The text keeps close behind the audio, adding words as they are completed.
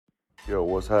Yo,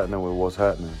 what's happening with what's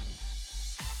happening?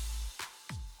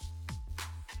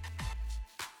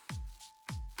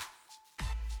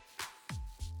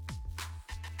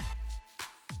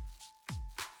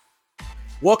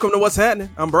 Welcome to What's Happening.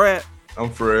 I'm Brad. I'm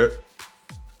Fred.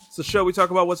 It's the show we talk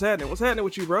about what's happening. What's happening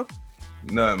with you, bro?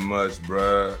 Nothing much,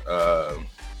 bruh.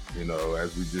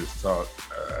 As we just talked,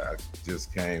 I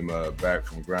just came back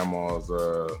from Grandma's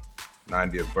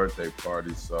 90th birthday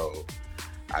party, so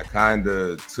I kind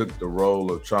of took the role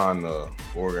of trying to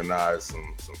organize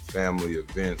some family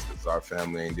events because our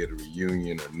family ain't did a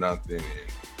reunion or nothing,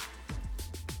 and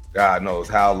God knows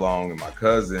how long. And my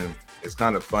cousin, it's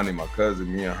kind of funny. My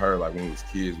cousin, me and her, like when we was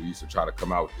kids, we used to try to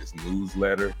come out with this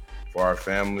newsletter for our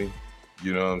family.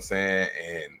 You know what I'm saying?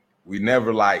 And we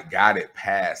never like got it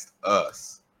past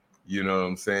us. You know what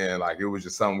I'm saying? Like it was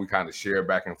just something we kind of shared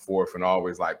back and forth and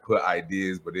always like put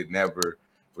ideas, but it never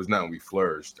was nothing we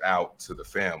flourished out to the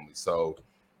family. So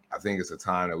I think it's a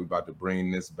time that we're about to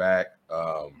bring this back.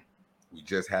 We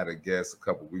just had a guest a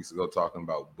couple weeks ago talking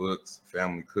about books,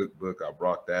 family cookbook. I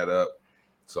brought that up.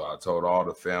 So I told all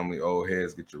the family old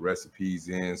heads, get your recipes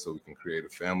in so we can create a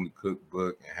family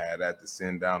cookbook and have that to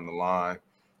send down the line.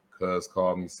 Cuz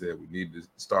called me, said we need to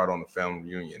start on the family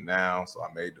reunion now. So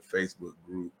I made the Facebook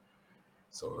group.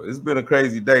 So it's been a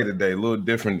crazy day today, a little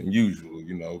different than usual,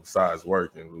 besides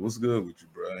working. What's good with you,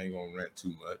 bro? I ain't gonna rant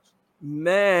too much.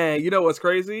 Man, you know what's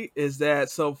crazy is that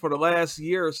for the last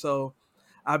year or so,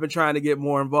 I've been trying to get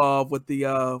more involved with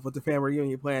the family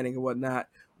reunion planning and whatnot.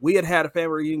 We had a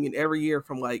family reunion every year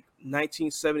from like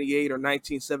 1978 or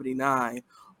 1979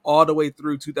 all the way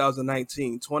through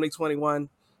 2019. 2021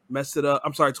 messed it up.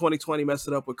 I'm sorry, 2020 messed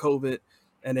it up with COVID,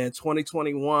 and then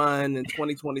 2021 and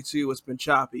 2022 it's been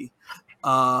choppy.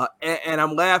 And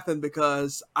I'm laughing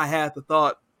because I had the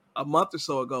thought a month or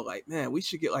so ago, like, man, we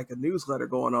should get like a newsletter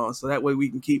going on so that way we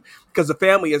can keep, because the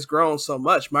family has grown so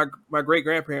much. My great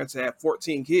grandparents had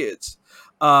 14 kids.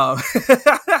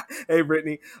 Hey,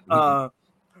 Brittany.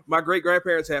 My great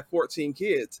grandparents had 14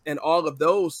 kids, and all of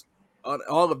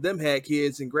them had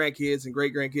kids and grandkids and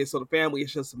great grandkids. So the family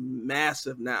is just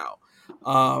massive now.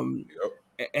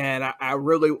 And I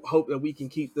really hope that we can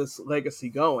keep this legacy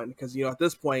going because at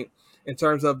this point, in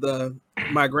terms of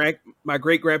my great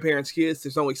grandparents' kids,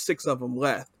 there's only 6 of them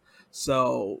left.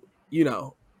 So we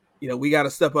got to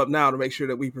step up now to make sure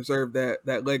that we preserve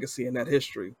that legacy and that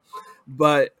history.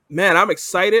 But man, I'm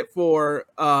excited for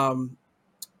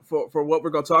what we're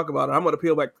going to talk about. I'm going to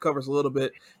peel back the covers a little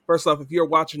bit. First off, if you're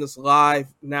watching this live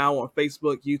now on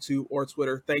Facebook, YouTube, or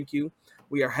Twitter, thank you.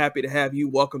 We are happy to have you.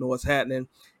 Welcome to What's Happening.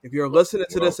 If you're listening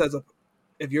to this as a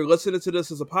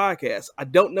podcast, I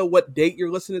don't know what date you're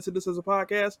listening to this as a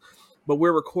podcast, but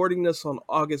we're recording this on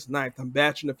August 9th. I'm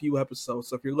batching a few episodes.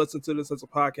 So if you're listening to this as a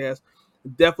podcast,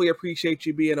 definitely appreciate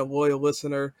you being a loyal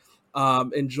listener.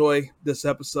 Enjoy this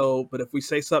episode. But if we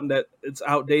say something that it's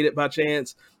outdated by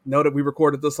chance, know that we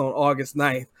recorded this on August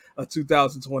 9th of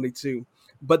 2022.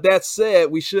 But that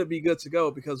said, we should be good to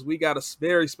go because we got a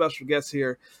very special guest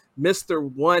here, Mr.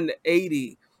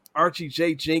 180, Archie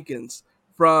J. Jenkins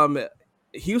from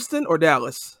Houston or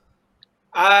Dallas?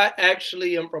 I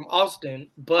actually am from Austin,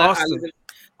 but Austin.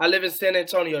 I live in San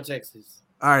Antonio, Texas.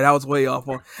 All right, I was way off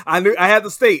on. I had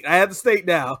the state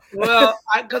now. Well,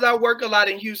 because I work a lot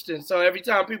in Houston, so every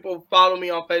time people follow me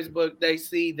on Facebook, they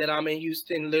see that I'm in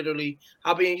Houston. Literally,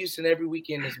 I'll be in Houston every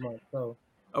weekend this month. So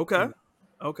okay.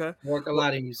 Work a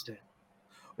lot in Houston.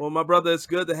 Well, my brother, it's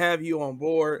good to have you on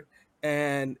board.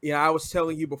 And I was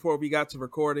telling you before we got to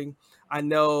recording, I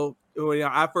know when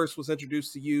I first was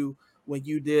introduced to you when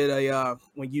you did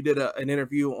an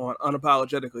interview on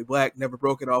Unapologetically Black, Never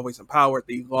Broken, Always Empowered,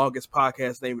 the longest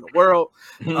podcast name in the world.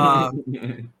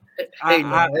 Hey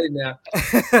now.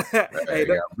 Hey,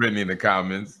 got Brittany in the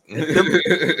comments.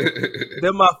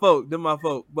 They're my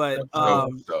folk. But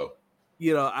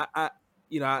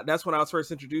that's when I was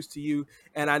first introduced to you,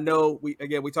 and I know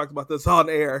we talked about this on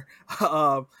air.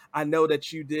 I know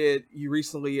that you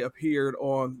recently appeared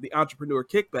on the Entrepreneur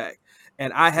Kickback,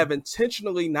 and I have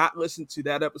intentionally not listened to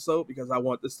that episode because I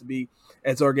want this to be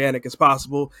as organic as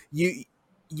possible. You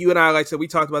and I, like I said, we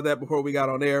talked about that before we got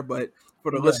on air, but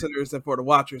for the listeners and for the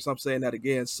watchers, I'm saying that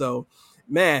again. So,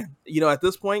 man, at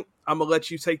this point, I'm gonna let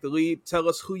you take the lead. Tell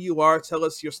us who you are. Tell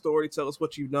us your story. Tell us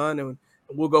what you've done, and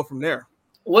we'll go from there.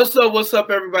 What's up,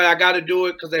 everybody? I got to do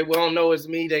it because they won't know it's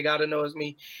me. They got to know it's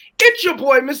me. It's your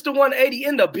boy, Mr. 180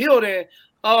 in the building.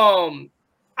 I'm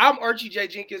Archie J.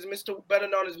 Jenkins, better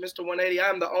known as Mr. 180.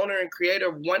 I'm the owner and creator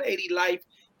of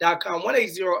 180life.com.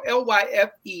 180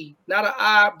 LYFE, not an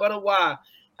I, but a Y.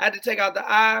 I had to take out the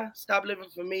I, stop living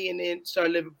for me, and then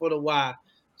start living for the Y.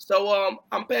 So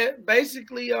I'm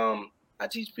basically I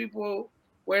teach people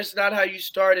where it's not how you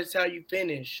start, it's how you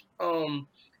finish.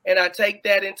 And I take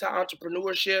that into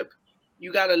entrepreneurship.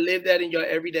 You got to live that in your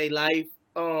everyday life.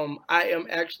 I am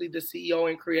actually the CEO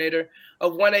and creator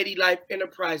of 180 Life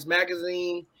Enterprise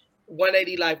Magazine,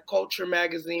 180 Life Culture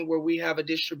Magazine, where we have a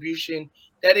distribution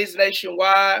that is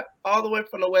nationwide, all the way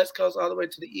from the West Coast, all the way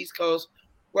to the East Coast.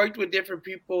 Worked with different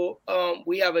people.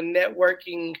 We have a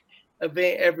networking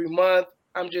event every month.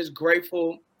 I'm just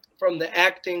grateful, from the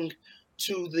acting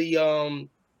to the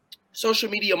social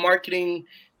media marketing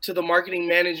to the marketing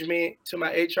management to my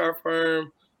HR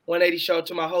firm, 180 Show,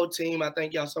 to my whole team. I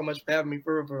thank y'all so much for having me,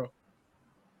 for real.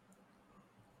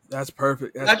 That's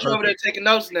perfect. That's Got you over there taking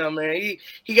notes now, man.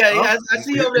 He got. I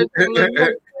see you over there taking little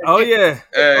notes. Oh yeah.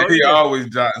 He always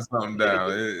jotting something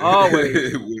down.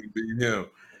 Always. It wouldn't be him.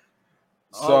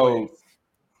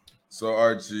 So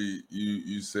Archie,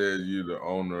 you said you're the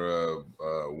owner of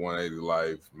 180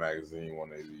 Life Magazine,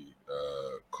 180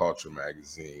 Culture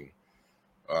Magazine.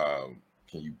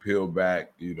 Can you peel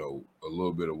back, a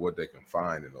little bit of what they can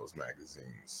find in those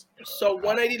magazines? So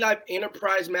 180 Life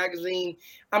Enterprise Magazine,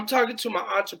 I'm talking to my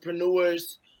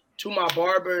entrepreneurs, to my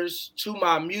barbers, to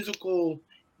my musical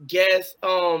guests.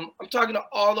 I'm talking to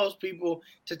all those people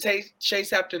to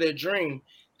chase after their dream.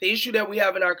 The issue that we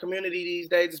have in our community these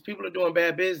days is people are doing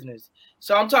bad business.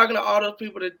 So I'm talking to all those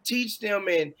people to teach them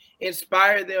and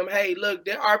inspire them. Hey, look,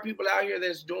 there are people out here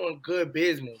that's doing good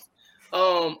business.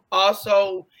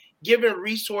 Also giving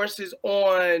resources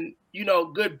on,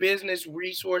 good business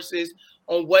resources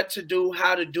on what to do,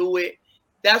 how to do it.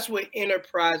 That's what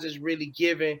enterprise is really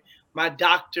giving. My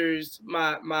doctors,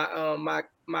 my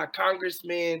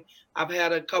congressmen. I've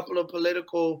had a couple of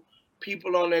political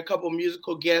people on there, a couple of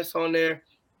musical guests on there.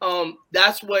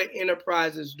 That's what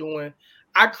enterprise is doing.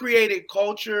 I created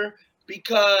culture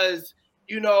because,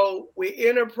 with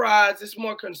enterprise, it's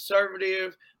more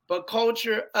conservative. But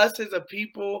culture, us as a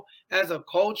people, as a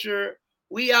culture,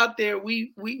 we out there,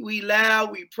 we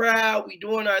loud, we proud, we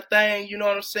doing our thing, you know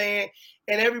what I'm saying?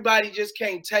 And everybody just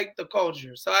can't take the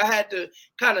culture. So I had to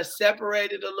kind of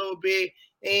separate it a little bit.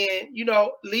 And,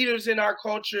 leaders in our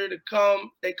culture they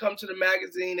come to the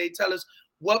magazine, they tell us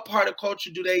what part of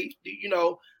culture do they,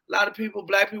 a lot of people,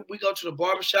 black people, we go to the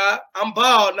barbershop. I'm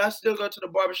bald and I still go to the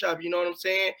barbershop. You know what I'm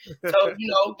saying? So,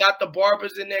 got the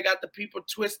barbers in there, got the people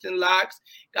twisting locks,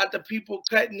 got the people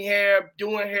cutting hair,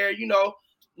 doing hair,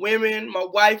 women, my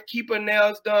wife, keep her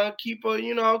nails done, keep her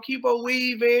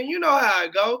weaving, you know how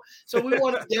it go. So we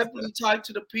want to definitely talk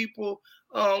to the people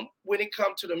when it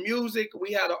comes to the music.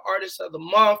 We had an artist of the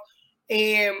month.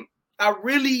 And I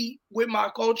really, with my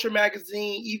culture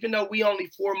magazine, even though we only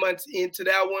 4 months into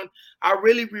that one, I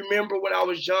really remember when I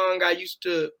was young, I used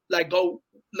to go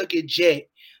look at Jet.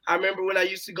 I remember when I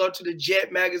used to go to the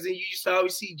Jet magazine, you used to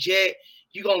always see Jet.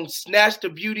 You're going to snatch the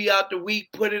beauty out the week,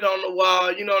 put it on the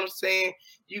wall. You know what I'm saying?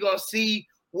 You're going to see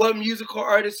what musical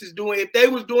artists is doing. If they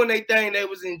was doing their thing, they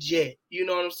was in Jet. You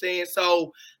know what I'm saying?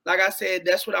 So, like I said,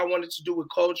 that's what I wanted to do with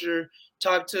culture,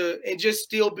 talk to, and just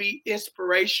still be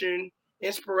inspirational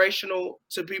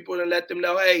to people and let them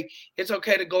know, hey, it's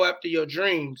okay to go after your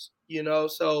dreams,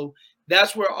 So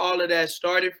that's where all of that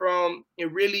started from.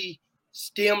 It really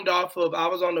stemmed off of, I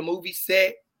was on the movie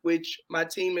set, which my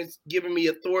team is giving me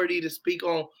authority to speak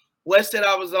on what set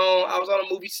I was on. I was on a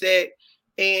movie set,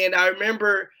 and I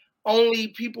remember only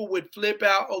people would flip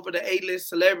out over the A-list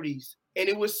celebrities. And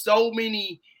it was so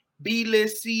many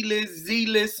B-list, C-list,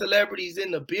 Z-list celebrities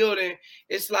in the building.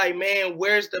 It's like, man,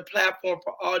 where's the platform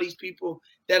for all these people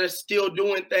that are still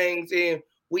doing things and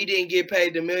we didn't get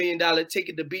paid the $1 million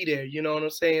ticket to be there? You know what I'm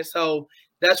saying? So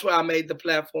that's what I made the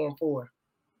platform for.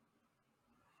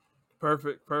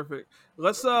 Perfect.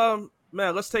 Let's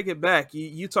take it back.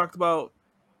 You talked about,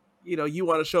 you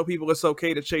want to show people it's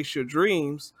okay to chase your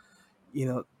dreams.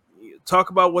 Talk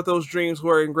about what those dreams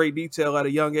were in great detail at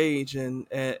a young age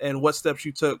and what steps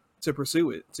you took to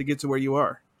pursue it, to get to where you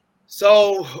are.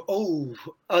 So,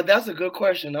 that's a good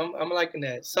question. I'm liking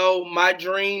that. So my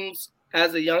dreams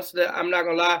as a youngster, I'm not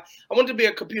gonna lie, I wanted to be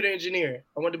a computer engineer.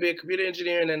 I wanted to be a computer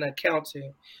engineer and an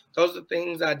accountant. Those are the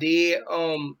things I did.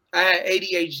 I had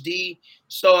ADHD,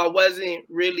 so I wasn't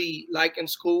really liking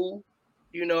school.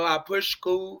 I pushed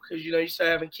school because you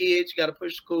start having kids, you got to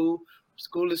push school.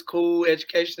 School is cool,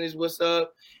 education is what's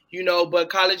up, but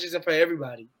college isn't for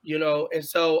everybody, and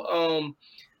so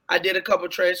I did a couple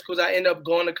of trade schools. I ended up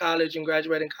going to college and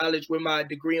graduating college with my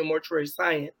degree in mortuary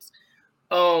science.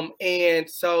 And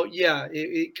so, yeah,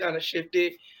 it kind of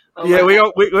shifted. Yeah, we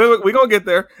gonna get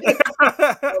there.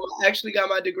 I actually got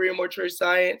my degree in mortuary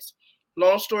science.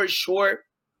 Long story short,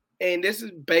 and this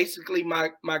is basically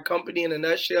my company in a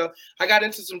nutshell. I got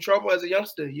into some trouble as a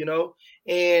youngster,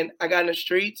 and I got in the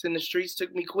streets, and the streets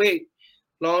took me quick.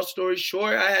 Long story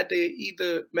short, I had to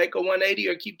either make a 180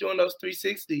 or keep doing those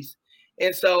 360s.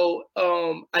 And so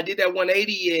I did that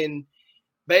 180, and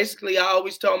basically I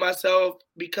always told myself,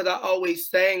 because I always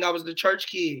sang, I was the church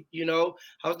kid, I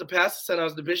was the pastor's son, I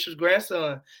was the bishop's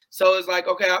grandson. So it's like,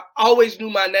 okay, I always knew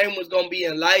my name was going to be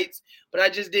in lights, but I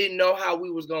just didn't know how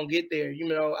we was going to get there.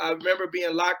 I remember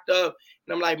being locked up,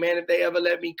 and I'm like, man, if they ever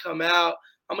let me come out,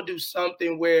 I'm going to do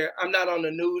something where I'm not on the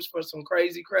news for some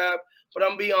crazy crap, but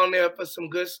I'm going to be on there for some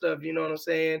good stuff, you know what I'm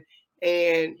saying?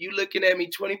 And you looking at me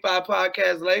 25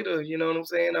 podcasts later, you know what I'm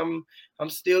saying? I'm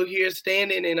still here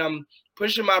standing, and I'm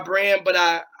pushing my brand, but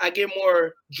I get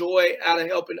more joy out of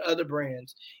helping other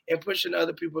brands and pushing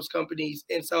other people's companies.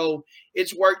 And so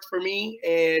it's worked for me.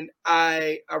 And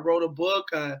I wrote a book.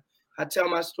 I tell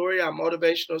my story. I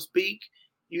motivational speak.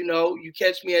 You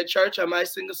catch me at church, I might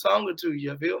sing a song or two.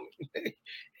 You feel me?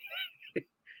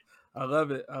 I love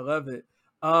it. I love it.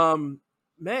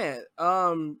 Man,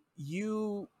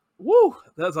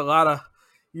 that's a lot of,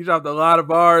 you dropped a lot of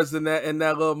bars in that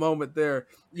little moment there.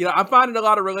 I'm finding a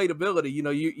lot of relatability.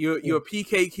 You're a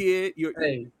PK kid.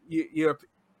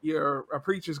 You're a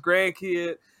preacher's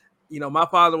grandkid. My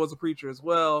father was a preacher as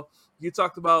well. You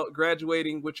talked about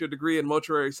graduating with your degree in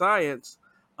mortuary science.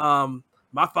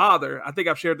 My father, I think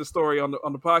I've shared the story on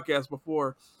the podcast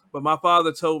before, but my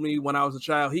father told me when I was a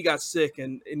child, he got sick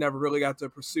and never really got to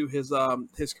pursue his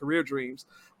career dreams,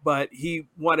 but he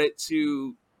wanted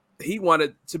to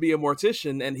be a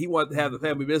mortician, and he wanted to have the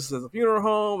family business as a funeral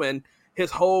home, and his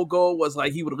whole goal was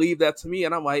like he would leave that to me.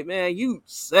 And I'm like, man, you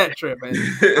set tripping.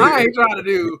 I ain't trying to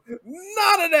do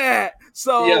none of that.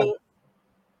 So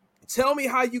tell me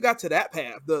how you got to that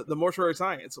path, the mortuary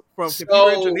science from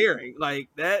computer engineering, like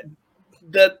that.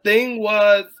 The thing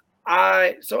was,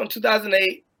 in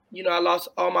 2008, I lost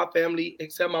all my family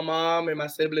except my mom and my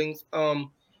siblings. And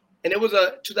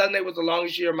 2008 was the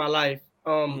longest year of my life.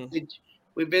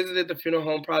 We visited the funeral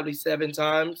home probably 7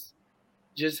 times,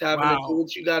 just having to do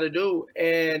what you got to do.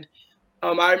 And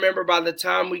I remember by the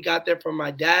time we got there from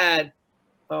my dad,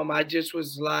 I just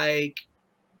was like,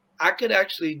 I could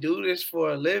actually do this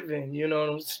for a living. You know what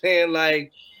I'm saying?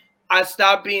 Like, I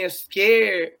stopped being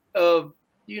scared of,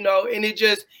 and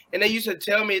they used to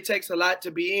tell me it takes a lot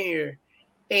to be in here.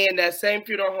 And that same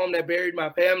funeral home that buried my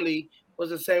family was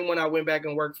the same one I went back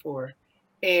and worked for.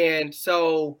 And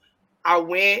so I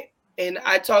went and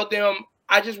I told them,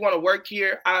 I just want to work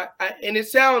here. And it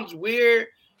sounds weird,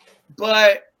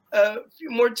 but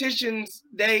morticians,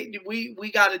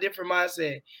 we got a different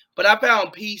mindset. But I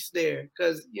found peace there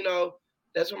because,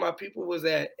 that's where my people was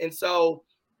at. And so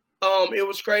it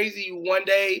was crazy. One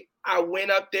day I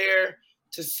went up there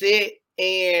to sit,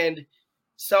 and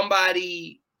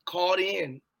somebody called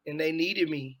in and they needed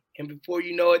me. And before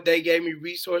you know it, they gave me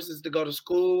resources to go to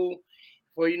school.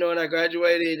 Before you know it, I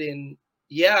graduated, and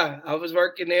I was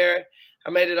working there. I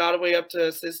made it all the way up to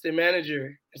assistant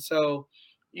manager. And so,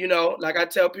 like I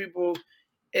tell people,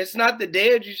 it's not the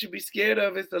dead you should be scared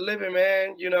of, it's the living,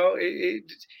 man.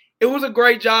 It was a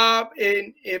great job.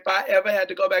 And if I ever had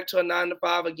to go back to a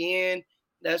 9-to-5 again,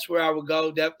 that's where I would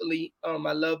go. Definitely. I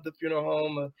love the funeral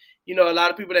home. A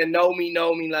lot of people that know me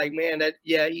like, man, that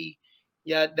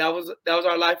was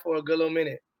our life for a good little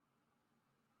minute.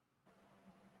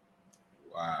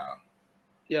 Wow.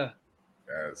 Yeah.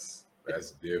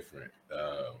 That's different.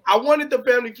 I wanted the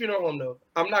family funeral home though.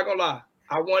 I'm not gonna lie.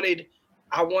 I wanted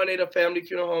a family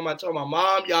funeral home. I told my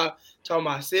mom, told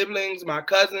my siblings, my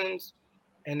cousins,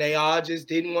 and they all just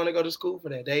didn't want to go to school for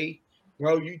that.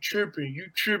 Bro, you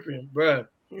tripping, bro.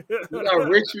 You know how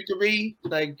rich we could be?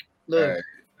 Like, look.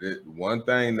 One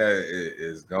thing that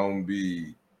is going to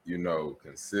be,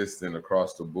 consistent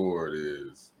across the board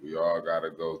is we all got to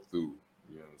go through,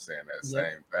 what I'm saying, that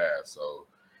same path. So,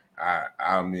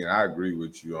 I mean, I agree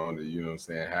with you on it, what I'm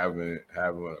saying, having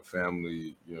a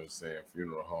family, what I'm saying,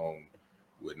 funeral home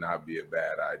would not be a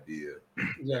bad idea.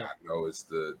 Yeah, I know it's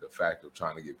the fact of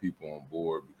trying to get people on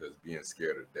board, because being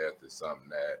scared of death is something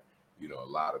that, a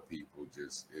lot of people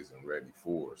just isn't ready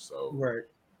for. So,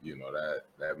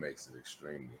 that makes it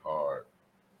extremely hard.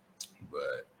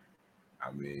 But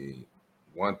I mean,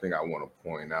 one thing I want to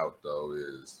point out though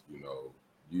is,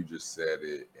 you just said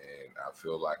it, and I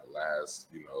feel like last,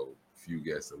 few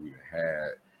guests that we've had,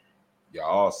 y'all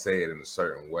all say it in a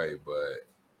certain way, but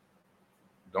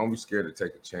don't be scared to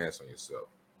take a chance on yourself.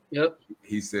 Yep.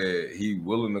 He said he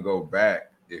willing to go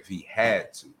back if he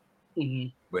had to. Mm-hmm.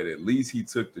 But at least he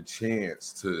took the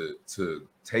chance to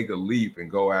take a leap and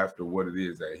go after what it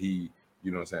is that he,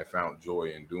 found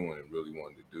joy in doing and really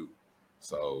wanted to do.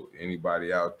 So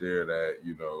anybody out there that,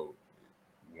 you know,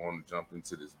 want to jump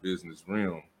into this business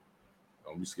realm,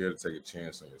 don't be scared to take a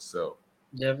chance on yourself.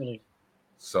 Definitely.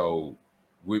 So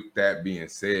with that being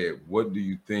said, what do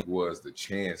you think was the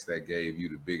chance that gave you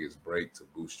the biggest break to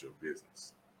boost your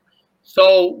business?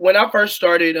 So when I first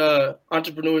started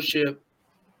entrepreneurship,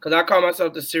 because I call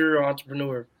myself the serial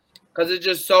entrepreneur, because it's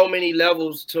just so many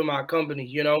levels to my company,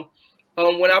 you know.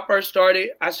 When I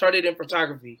started in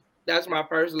photography. That's my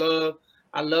first love.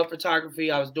 I love photography.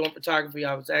 I was doing photography.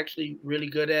 I was actually really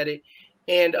good at it.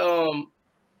 And I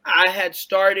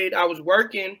was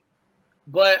working,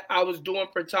 but I was doing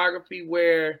photography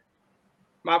where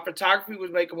my photography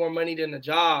was making more money than the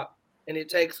job. And it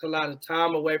takes a lot of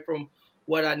time away from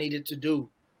what I needed to do.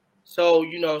 So,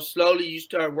 you know, slowly you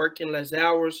start working less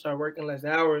hours.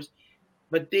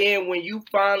 But then when you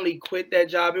finally quit that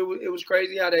job, it was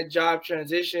crazy how that job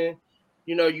transitioned.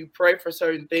 You know, you pray for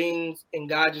certain things and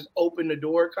God just opened the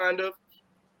door kind of.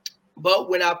 But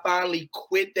when I finally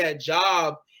quit that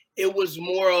job, it was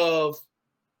more of,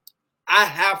 I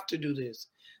have to do this.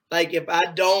 Like if I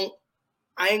don't,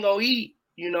 I ain't gonna eat.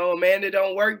 You know, a man that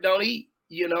don't work don't eat.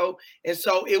 You know, and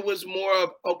so it was more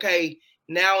of, okay,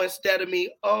 now instead of me,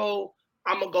 oh,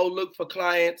 I'm gonna go look for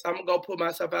clients. I'm gonna go put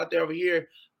myself out there over here.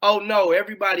 Oh no,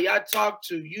 everybody I talk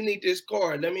to, you need this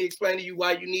card. Let me explain to you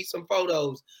why you need some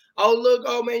photos. Oh look,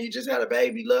 oh man, you just had a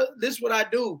baby. Look, this is what I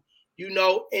do. You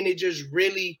know, and it just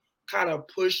really kind of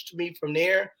pushed me from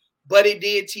there. But it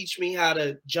did teach me how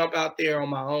to jump out there on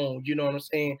my own. You know what I'm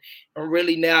saying? And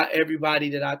really now everybody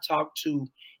that I talk to,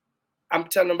 I'm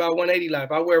telling them about 180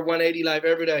 Life. I wear 180 Life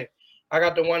every day. I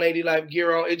got the 180 Life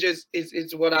gear on.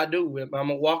 It's what I do. I'm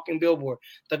a walking billboard.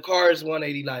 The car is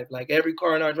 180 Life. Like every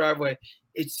car in our driveway,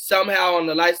 it's somehow on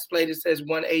the license plate it says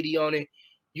 180 on it.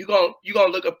 You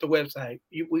gonna look up the website.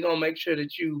 We gonna make sure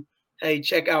that you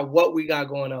check out what we got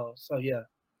going on. So yeah.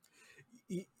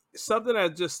 Something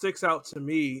that just sticks out to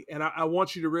me, and I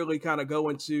want you to really kind of go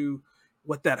into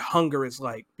what that hunger is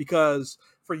like, because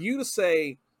for you to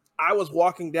say, I was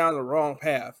walking down the wrong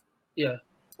path, Yeah,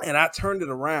 and I turned it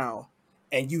around,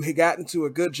 and you had gotten to a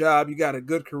good job, you got a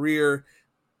good career,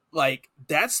 like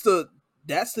that's the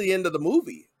end of the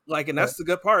movie. Like, and right. that's the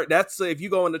good part. That's if you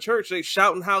go into church, they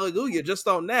shouting hallelujah just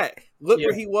on that. Look Yeah.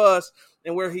 where he was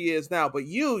and where he is now. But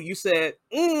you said,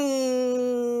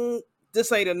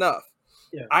 this ain't enough.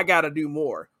 Yeah. I got to do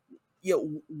more. You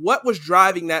know, what was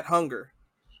driving that hunger?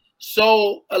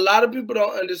 So a lot of people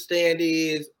don't understand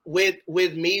is with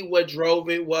me, what drove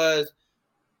it was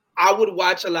I would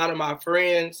watch a lot of my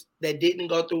friends that didn't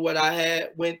go through what I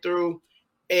had went through,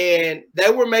 and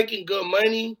they were making good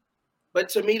money, but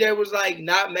to me, they was like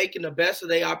not making the best of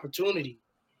their opportunity.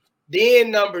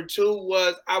 Then number two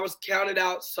was I was counted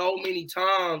out so many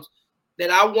times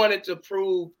that I wanted to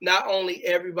prove not only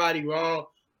everybody wrong,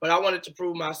 but I wanted to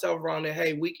prove myself wrong that,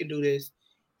 hey, we can do this.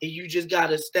 And you just got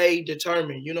to stay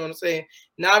determined. You know what I'm saying?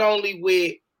 Not only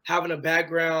with having a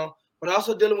background, but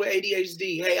also dealing with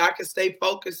ADHD. Hey, I can stay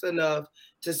focused enough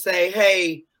to say,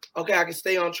 hey, okay, I can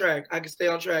stay on track. I can stay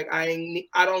on track. I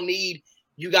don't need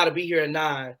you got to be here at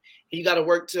 9. You got to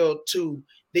work till 2.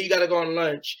 Then you got to go on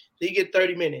lunch. Then you get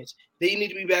 30 minutes. Then you need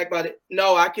to be back by the.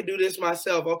 No, I can do this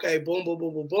myself. Okay, boom, boom,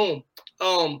 boom, boom,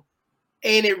 boom.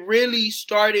 And it really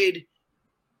started.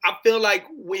 I feel like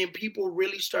when people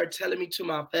really start telling me to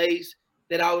my face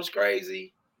that I was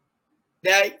crazy,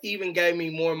 that even gave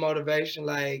me more motivation.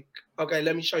 Like, okay,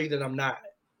 let me show you that I'm not.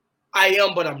 I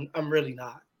am, but I'm really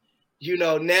not. You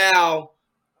know, now,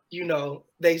 you know,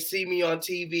 they see me on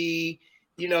TV.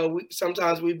 You know,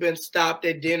 sometimes we've been stopped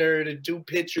at dinner to do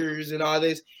pictures and all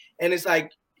this, and it's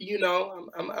like, you know,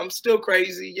 I'm still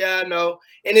crazy. Yeah, I know.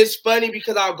 And it's funny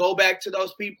because I'll go back to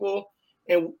those people,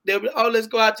 and they'll be, oh, let's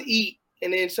go out to eat,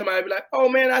 and then somebody will be like, oh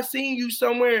man, I seen you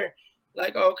somewhere.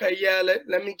 Like, okay, yeah,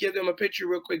 let me give them a picture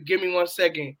real quick. Give me 1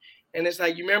 second. And it's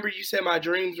like, you remember you said my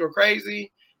dreams were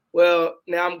crazy? Well,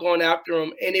 now I'm going after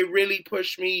them, and it really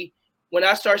pushed me when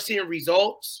I start seeing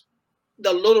results,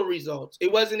 the little results.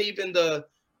 It wasn't even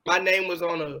my name was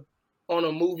on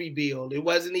a movie bill. It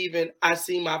wasn't even I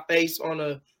see my face on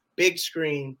a big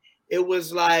screen. It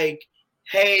was like,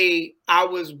 hey, I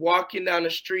was walking down the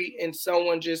street and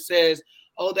someone just says,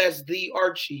 "Oh, that's the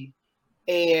Archie."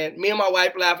 And me and my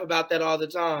wife laugh about that all the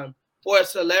time. For a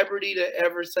celebrity to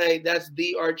ever say that's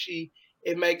the Archie,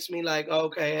 it makes me like,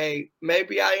 okay, hey,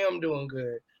 maybe I am doing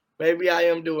good. Maybe I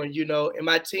am doing, you know, and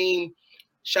my team,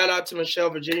 shout out to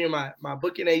Michelle Virginia, my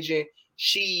booking agent.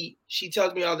 She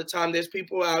tells me all the time, there's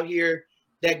people out here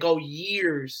that go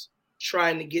years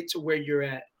trying to get to where you're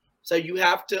at. So you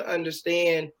have to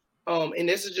understand, and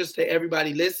this is just to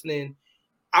everybody listening,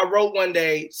 I wrote one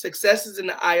day, success is in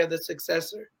the eye of the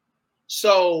successor.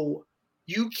 So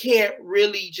you can't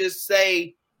really just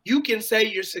say, you can say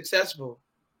you're successful.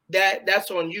 That's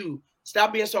on you.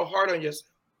 Stop being so hard on yourself.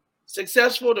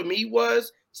 Successful to me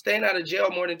was staying out of jail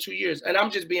more than 2 years. And I'm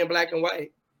just being black and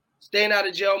white. Staying out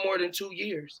of jail more than 2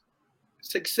 years.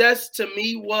 Success to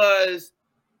me was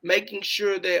making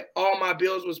sure that all my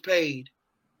bills was paid.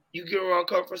 You get where I'm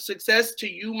coming from. Success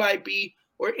to you might be,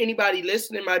 or anybody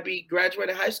listening might be,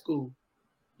 graduating high school.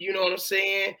 You know what I'm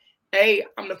saying? Hey,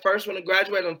 I'm the first one to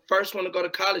graduate. I'm the first one to go to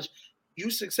college. You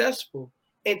successful.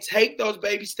 And take those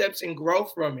baby steps and grow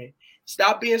from it.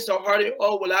 Stop being so hard.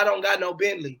 Oh, well, I don't got no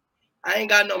Bentley. I ain't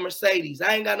got no Mercedes.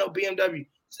 I ain't got no BMW.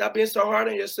 Stop being so hard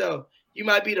on yourself. You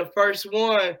might be the first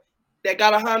one that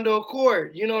got a Honda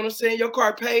Accord. You know what I'm saying? Your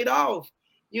car paid off.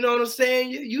 You know what I'm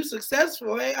saying? You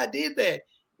successful. Hey, I did that.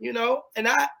 You know, and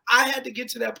I had to get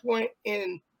to that point,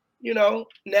 and you know,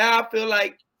 now I feel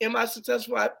like, am I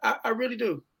successful? I really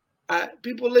do.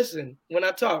 People listen when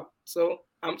I talk, so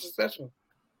I'm successful.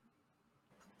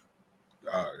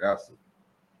 That's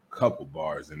a couple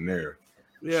bars in there.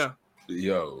 Yeah.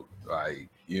 Yo, like,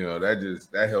 you know,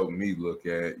 that helped me look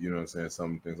at, you know what I'm saying,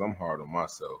 some things. I'm hard on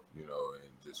myself, you know,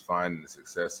 and just finding the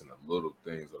success in the little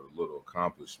things or the little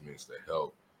accomplishments that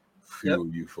help fuel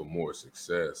you for more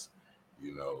success.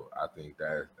 You know, I think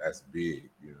that's big,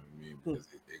 you know what I mean? Because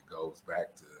it goes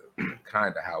back to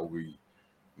kind of how we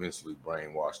mentally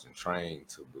brainwashed and trained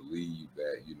to believe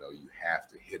that, you know, you have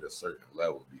to hit a certain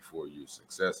level before you're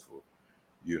successful.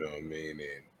 You know what I mean?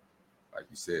 And like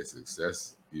you said,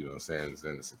 success, you know what I'm saying, is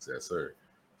in the successor.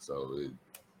 So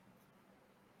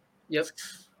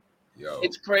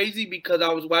It's crazy because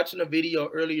I was watching a video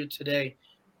earlier today.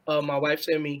 My wife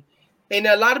sent me, and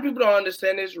a lot of people don't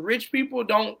understand this. Rich people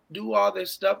don't do all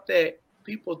this stuff that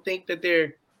people think that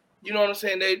they're, you know what I'm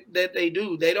saying, they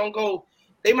do. They don't go,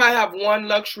 they might have one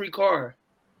luxury car,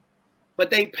 but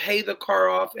they pay the car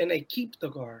off and they keep the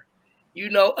car. You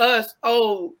know, us,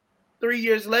 3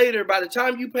 years later, by the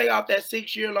time you pay off that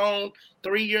 6-year loan,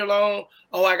 3-year loan,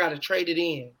 I got to trade it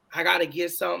in. I got to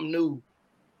get something new.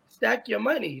 Stack your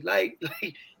money. Like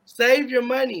save your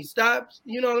money. Stop,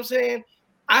 you know what I'm saying?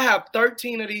 I have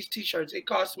 13 of these t-shirts. It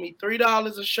cost me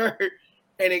 $3 a shirt,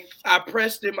 and I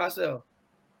pressed it myself.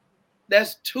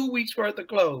 That's 2 weeks worth of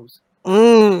clothes.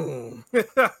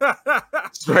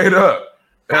 Straight up.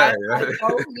 I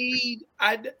don't need,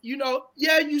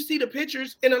 you see the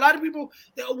pictures, and a lot of people,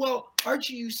 well,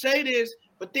 Archie, you say this,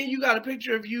 but then you got a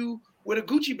picture of you with a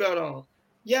Gucci belt on.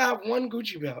 Yeah, I have one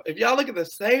Gucci belt. If y'all look at the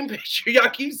same picture, y'all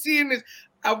keep seeing this.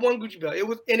 I have one Gucci belt.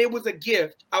 It was a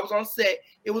gift. I was on set.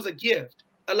 It was a gift.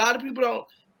 A lot of people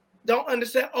don't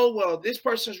understand. Oh, well, this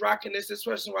person's rocking this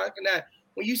person's rocking that.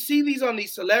 When you see these on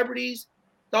these celebrities,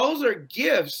 those are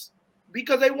gifts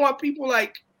because they want people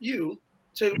like you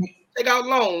to take out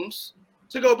loans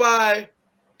to go buy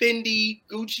Fendi,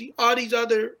 Gucci, all these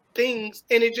other things,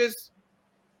 and it just.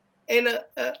 And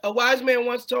a wise man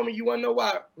once told me, you want to know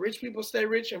why rich people stay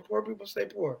rich and poor people stay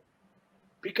poor?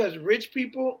 Because rich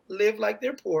people live like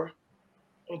they're poor,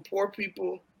 and poor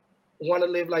people want to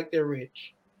live like they're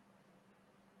rich.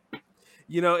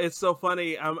 You know, it's so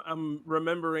funny. I'm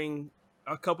remembering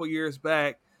a couple years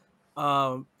back,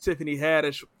 Tiffany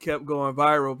Haddish kept going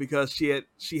viral because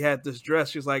she had this dress.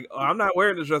 She was like, I'm not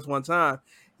wearing this dress one time.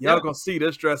 Y'all gonna see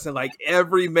this dress in like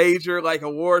every major like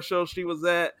award show she was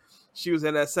at. She was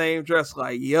in that same dress,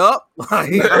 like, yup.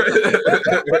 And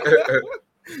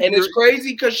it's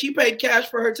crazy because she paid cash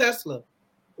for her Tesla.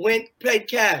 Paid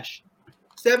cash.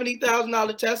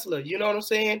 $70,000 Tesla. You know what I'm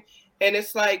saying? And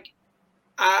it's like,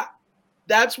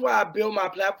 that's why I built my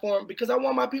platform, because I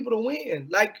want my people to win.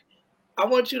 Like, I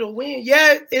want you to win.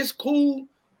 Yeah, it's cool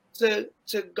to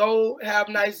go have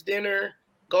nice dinner,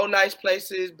 go nice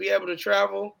places, be able to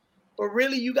travel. But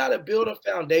really, you got to build a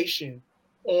foundation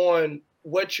on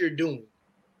what you're doing.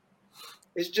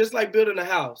 It's just like building a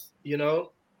house, you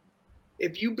know?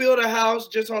 If you build a house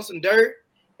just on some dirt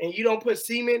and you don't put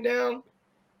cement down,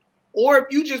 or if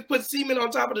you just put cement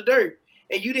on top of the dirt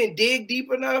and you didn't dig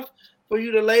deep enough for you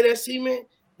to lay that cement,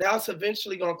 the house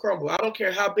eventually gonna crumble. I don't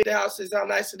care how big the house is, how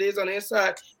nice it is on the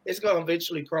inside, it's gonna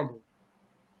eventually crumble.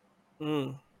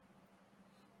 And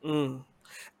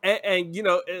you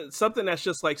know, something that's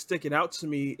just like sticking out to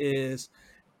me is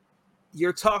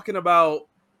you're talking about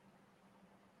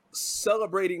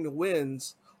celebrating the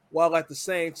wins while at the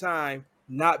same time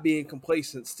not being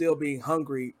complacent, still being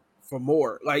hungry for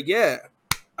more. Like, yeah,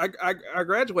 I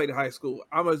graduated high school.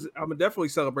 I'm a definitely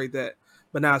celebrate that.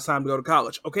 but now it's time to go to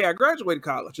college. Okay, I graduated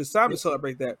college. It's time to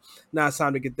celebrate that. Now it's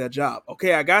time to get that job.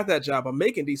 Okay, I got that job. I'm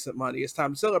making decent money. It's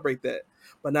time to celebrate that.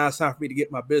 But now it's time for me to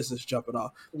get my business jumping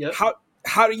off. Yep.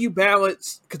 How do you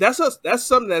balance? Because that's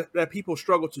something that people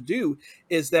struggle to do,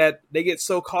 is that they get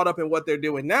so caught up in what they're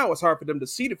doing now, it's hard for them to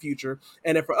see the future.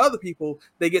 And then for other people,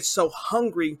 they get so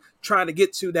hungry trying to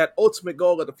get to that ultimate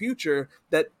goal of the future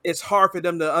that it's hard for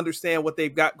them to understand what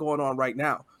they've got going on right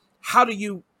now. How do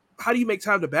you make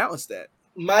time to balance that?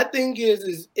 My thing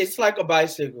is it's like a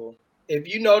bicycle. If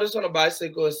you notice on a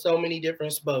bicycle, it's so many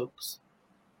different spokes.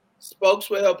 Spokes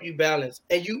will help you balance,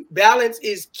 and balance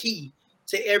is key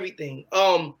to everything.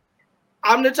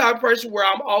 I'm the type of person where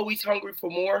I'm always hungry for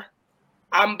more.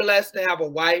 I'm blessed to have a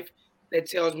wife that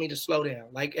tells me to slow down.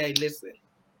 Like, hey, listen,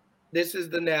 this is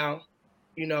the now.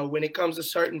 You know, when it comes to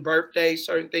certain birthdays,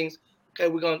 certain things, okay,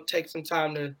 we're gonna take some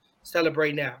time to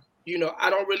celebrate now. You know, I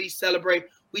don't really celebrate.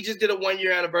 We just did a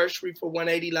 1-year anniversary for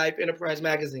 180 Life Enterprise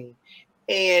Magazine.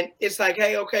 And it's like,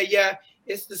 hey, okay, yeah,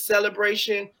 it's the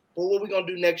celebration, but what we gonna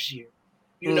do next year?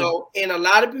 You know, and a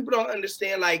lot of people don't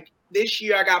understand, like, this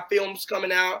year I got films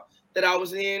coming out that I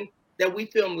was in that we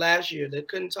filmed last year that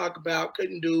couldn't talk about,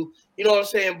 couldn't do, you know what I'm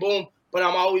saying? Boom. But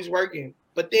I'm always working.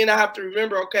 But then I have to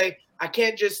remember, okay, I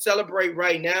can't just celebrate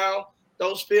right now.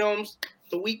 Those films,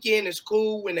 the weekend is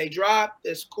cool. When they drop,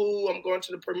 it's cool. I'm going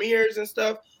to the premieres and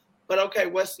stuff. But okay,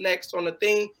 what's next on the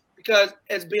thing? Because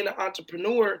as being an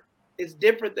entrepreneur, it's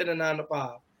different than a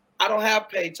 9-to-5. I don't have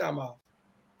paid time off.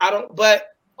 But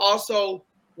also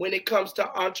when it comes to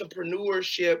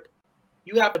entrepreneurship,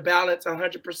 you have to balance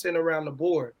 100% around the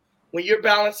board. When you're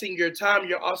balancing your time,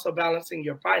 you're also balancing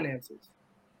your finances.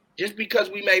 Just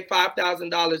because we made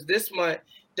 $5,000 this month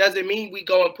doesn't mean we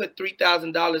go and put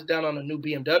 $3,000 down on a new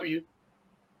BMW.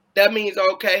 That means,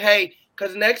 okay, hey,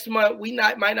 because next month we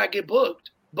might not get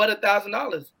booked, but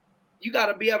 $1,000. You got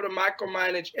to be able to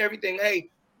micromanage everything. Hey,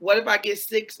 what if I get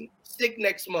sick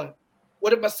next month?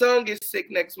 What if my son gets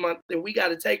sick next month? Then we got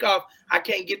to take off. I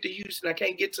can't get to Houston. I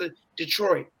can't get to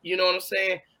Detroit. You know what I'm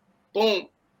saying? Boom.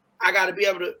 You got to be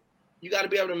able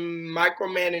to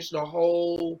micromanage the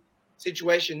whole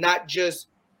situation, not just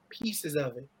pieces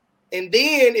of it. And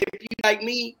then if you like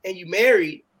me and you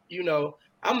married, you know,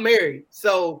 I'm married.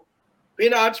 So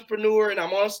being an entrepreneur and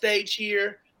I'm on stage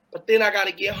here, but then I got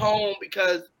to get home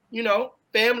because, you know,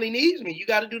 family needs me. You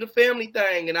got to do the family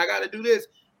thing and I got to do this.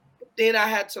 Then I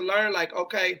had to learn, like,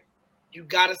 okay, you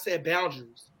got to set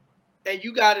boundaries. And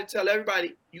you got to tell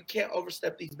everybody you can't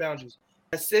overstep these boundaries.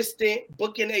 Assistant,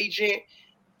 booking agent,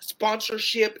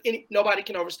 sponsorship, nobody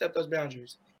can overstep those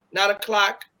boundaries. 9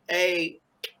 o'clock, hey,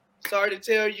 sorry to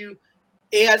tell you,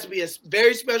 it has to be a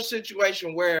very special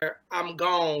situation where I'm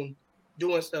gone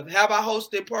doing stuff. Have I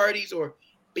hosted parties or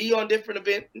be on different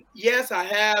events? Yes, I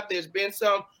have. There's been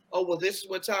some, oh, well, this is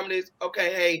what time it is.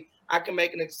 Okay, hey, I can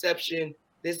make an exception.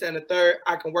 This and the third.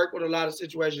 I can work with a lot of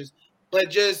situations. But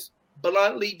just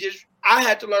bluntly, I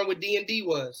had to learn what D&D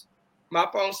was. My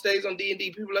phone stays on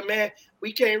D&D. People are like, man,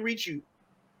 we can't reach you.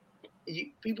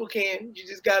 People can. You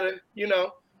just got to, you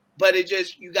know. But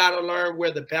you got to learn where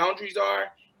the boundaries are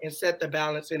and set the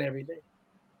balance in everything.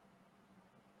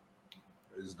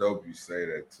 It's dope you say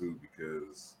that, too,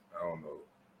 because I don't know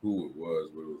who it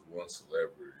was, but it was one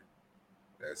celebrity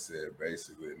that said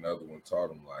basically another one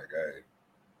taught him, like, hey,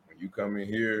 when you come in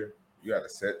here, you got to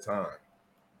set time.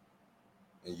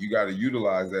 And you got to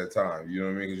utilize that time, you know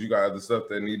what I mean? Because you got other stuff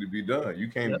that need to be done. You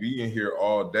can't be in here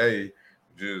all day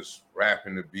just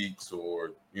rapping the beats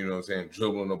or, you know what I'm saying,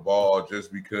 dribbling the ball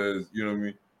just because, you know what I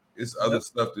mean? It's other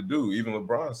stuff to do. Even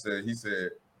LeBron said, he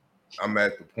said, I'm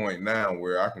at the point now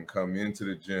where I can come into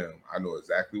the gym. I know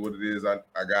exactly what it is I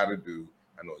got to do.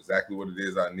 I know exactly what it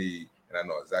is I need. And I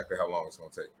know exactly how long it's going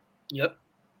to take. Yep.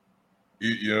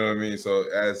 You know what I mean? So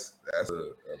that's a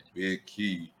big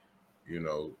key, you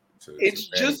know. It's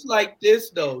just like this,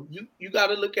 though. You got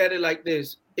to look at it like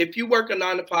this. If you work a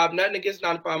 9-to-5, nothing against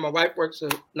 9-to-5. My wife works a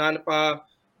 9-to-5.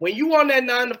 When you on that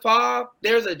 9-to-5,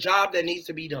 there's a job that needs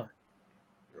to be done.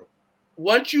 Yep.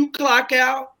 Once you clock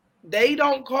out, they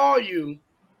don't call you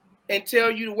and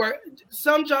tell you to work.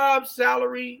 Some jobs,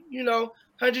 salary, you know,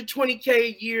 $120K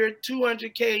a year,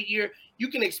 $200K a year. You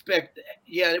can expect that.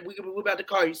 Yeah, we're about to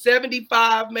call you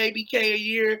 75 maybe K a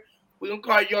year. We're going to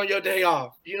call you on your day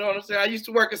off. You know what I'm saying? I used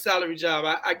to work a salary job.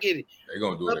 I get it. They're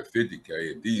going to do it at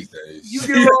 50K these days. You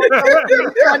get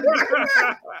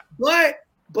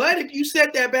but if you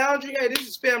set that boundary, hey, this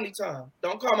is family time.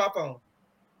 Don't call my phone.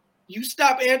 You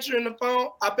stop answering the phone,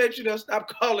 I bet you they'll stop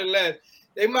calling less.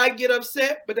 They might get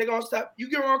upset, but they're going to stop. You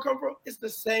get where I'm coming from? It's the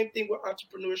same thing with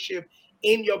entrepreneurship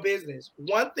in your business.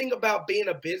 One thing about being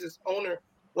a business owner,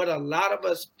 what a lot of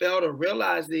us fail to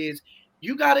realize is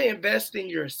you got to invest in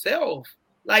yourself.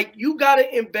 Like, you got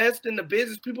to invest in the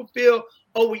business. People feel,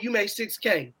 oh, well, you made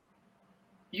 6K,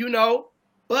 you know,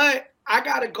 but I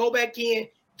got to go back in,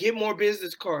 get more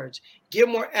business cards, get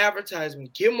more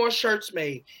advertisement, get more shirts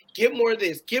made, get more of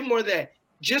this, get more of that,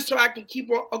 just so I can keep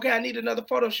on. Okay, I need another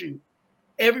photo shoot.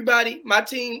 Everybody, my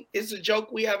team, it's a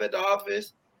joke we have at the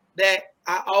office that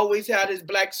I always have this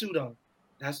black suit on.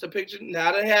 That's the picture. Now,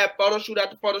 I done have photo shoot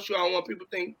after photo shoot. I don't want people to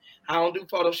think I don't do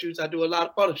photo shoots. I do a lot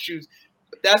of photo shoots.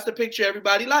 But that's the picture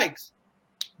everybody likes.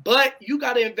 But you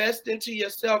got to invest into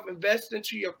yourself, invest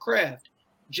into your craft.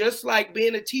 Just like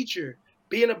being a teacher,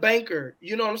 being a banker,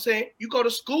 you know what I'm saying? You go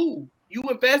to school, you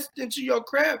invest into your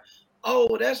craft.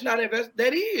 Oh, that's not invest.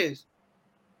 That is.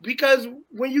 Because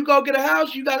when you go get a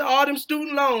house, you got all them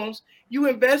student loans. You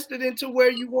invested into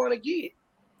where you want to get.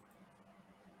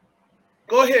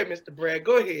 Go ahead, Mr. Brad.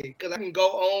 Go ahead, because I can go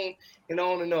on and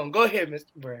on and on. Go ahead,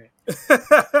 Mr. Brad.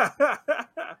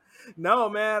 No,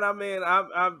 man. I mean,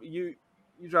 you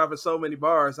dropping so many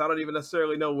bars. I don't even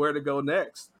necessarily know where to go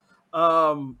next.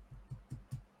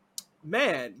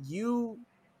 Man, you.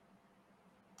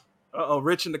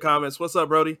 Rich in the comments. What's up,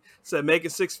 Brody? Said making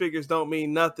six figures don't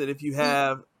mean nothing if you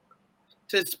have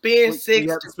to spend six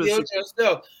to build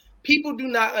yourself. People do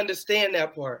not understand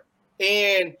that part.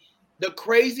 And the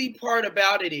crazy part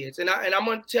about it is, and I'm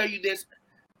going to tell you this.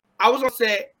 I was on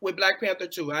set with Black Panther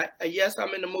 2. Yes,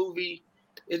 I'm in the movie.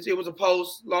 It was a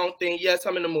long thing. Yes,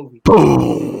 I'm in the movie.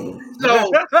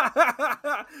 So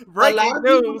breaking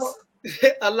news.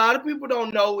 A lot of people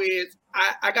don't know is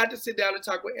I got to sit down and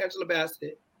talk with Angela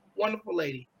Bassett. Wonderful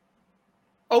lady.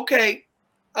 Okay,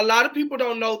 a lot of people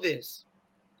don't know this.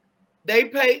 They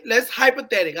pay, let's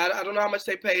hypothetical. I don't know how much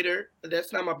they paid her.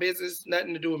 That's not my business,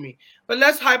 nothing to do with me. But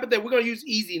let's hypothetically, we're going to use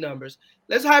easy numbers.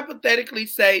 Let's hypothetically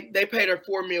say they paid her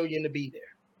 $4 million to be there.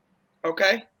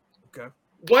 Okay? Okay.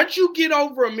 Once you get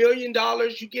over $1 million,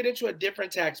 you get into a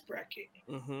different tax bracket.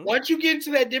 Mm-hmm. Once you get into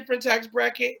that different tax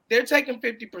bracket, they're taking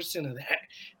 50% of that.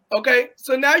 Okay?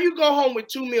 So now you go home with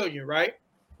 $2 million, right?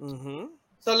 Mm-hmm.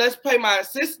 So let's pay my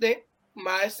assistant.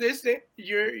 My assistant,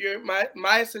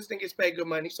 my assistant gets paid good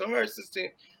money. So her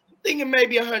assistant, I'm thinking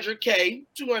maybe $100K,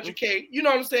 $200K. You know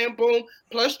what I'm saying? Boom,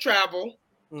 plus travel.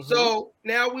 Mm-hmm. So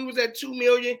now we was at $2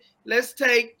 million. Let's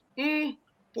take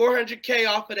 $400K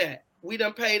off of that. We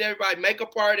done paid everybody,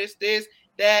 makeup artists, this,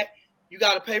 that. You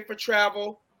got to pay for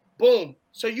travel. Boom.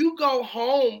 So you go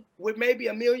home with maybe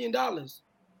 $1 million.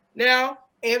 Now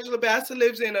Angela Bassett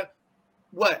lives in a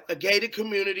gated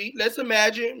community. Let's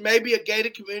imagine maybe a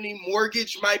gated community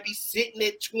mortgage might be sitting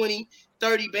at 20,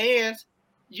 30 bands.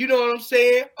 You know what I'm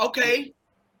saying? Okay.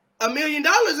 $1 million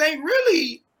ain't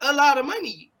really a lot of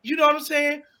money. You know what I'm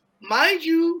saying? Mind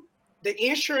you, the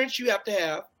insurance you have to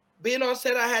have. Being on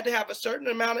set, I had to have a certain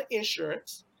amount of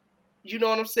insurance. You know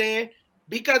what I'm saying?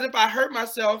 Because if I hurt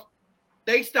myself,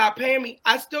 they stop paying me.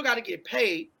 I still got to get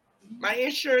paid. My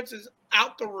insurance is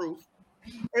out the roof.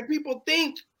 And people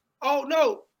think, oh,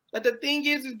 no. But the thing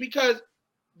is because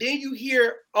then you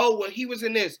hear, oh, well, he was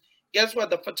in this. Guess what?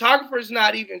 The photographer's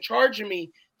not even charging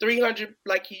me $300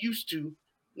 like he used to.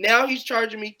 Now he's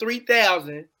charging me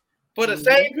 $3,000 for the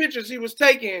same pictures he was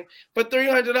taking for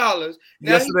 $300.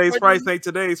 Yesterday's price ain't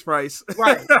today's price.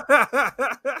 Right.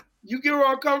 You get where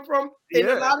I come from? And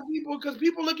a lot of people, because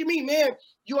people look at me, man,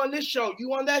 you on this show,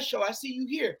 you on that show. I see you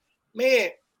here.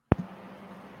 Man,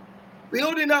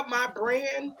 building up my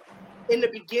brand, in the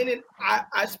beginning,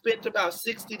 I spent about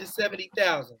 $60,000 to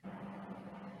 $70,000.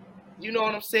 You know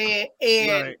what I'm saying?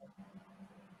 And right.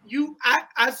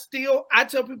 I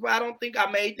tell people I don't think I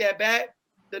made that back.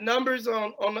 The numbers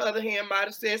on the other hand might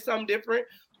have said something different,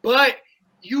 but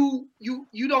you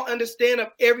don't understand of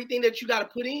everything that you got to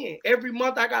put in. Every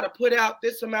month I got to put out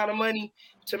this amount of money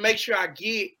to make sure I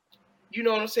get, you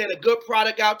know what I'm saying, a good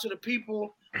product out to the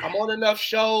people. I'm on enough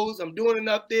shows. I'm doing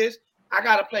enough this. I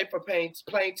got to pay for plane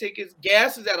tickets.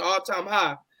 Gas is at an all-time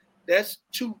high. That's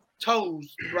 2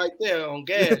 toes right there on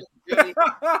gas.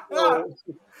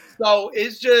 So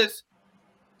it's just.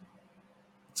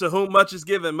 To whom much is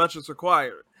given, much is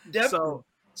required. Definitely.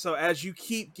 So as you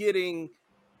keep getting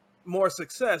more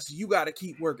success, you got to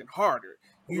keep working harder.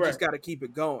 You just got to keep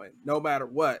it going no matter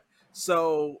what.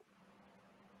 So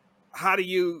how do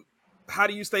you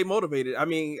stay motivated? I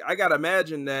mean, I got to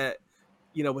imagine that,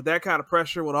 you know, with that kind of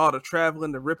pressure, with all the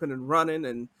traveling, the ripping and running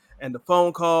and the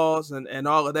phone calls and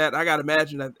all of that, I got to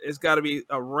imagine that it's got to be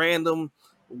a random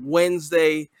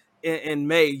Wednesday in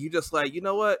May. You just like, you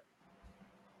know what?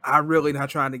 I'm really not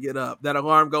trying to get up. That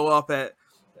alarm go off at,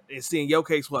 seeing your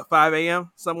case, 5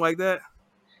 a.m., something like that?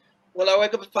 Well, I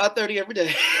wake up at 5:30 every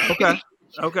day.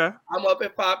 Okay. I'm up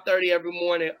at 5:30 every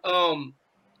morning.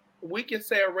 we can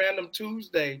say a random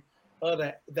Tuesday,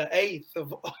 the 8th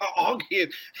of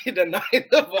August, the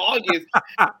 9th of August.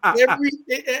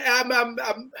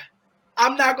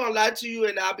 I'm not gonna lie to you,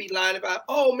 and I'll be lying about.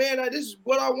 Oh man, this is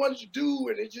what I wanted to do,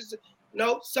 and it's just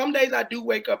Some days I do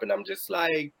wake up and I'm just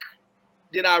like,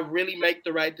 did I really make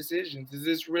the right decisions? Is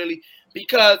this really,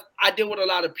 because I deal with a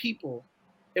lot of people,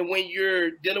 and when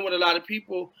you're dealing with a lot of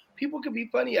people, people can be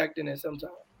funny acting at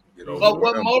sometimes. But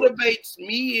what motivates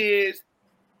me is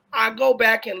I go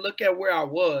back and look at where I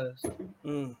was.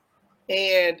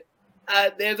 And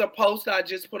there's a post I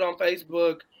just put on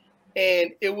Facebook,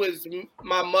 and it was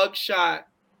my mugshot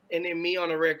and then me on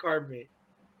the red carpet.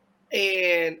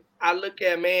 And I look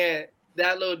at, man,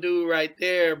 that little dude right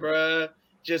there, bruh,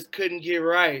 just couldn't get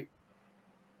right.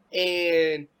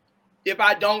 And if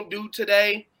I don't do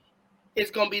today,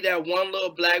 it's going to be that one little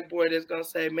black boy that's going to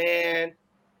say, man,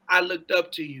 I looked up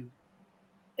to you.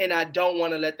 And I don't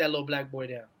want to let that little black boy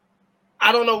down.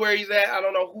 I don't know where he's at. I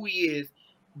don't know who he is.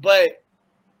 But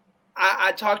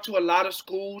I talk to a lot of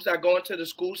schools. I go into the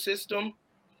school system.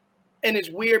 And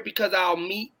it's weird because I'll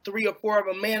meet 3 or 4 of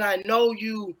them. Man, I know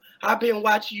you. I've been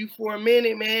watching you for a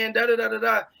minute, man.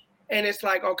 Da-da-da-da-da. And it's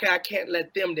like, okay, I can't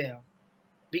let them down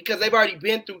because they've already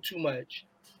been through too much.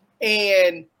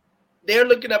 And they're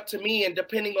looking up to me and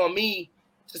depending on me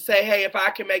to say, hey, if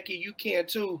I can make it, you can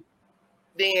too.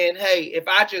 Then, hey, if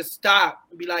I just stop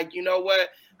and be like, you know what?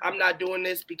 I'm not doing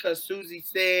this because Susie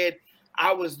said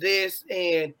I was this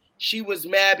and she was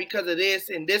mad because of this,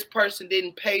 and this person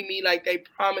didn't pay me like they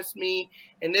promised me,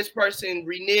 and this person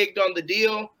reneged on the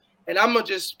deal, and I'm going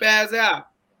to just spaz out.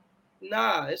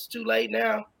 Nah, it's too late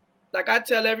now. Like I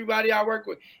tell everybody I work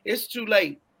with, it's too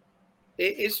late.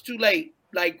 It's too late.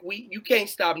 Like you can't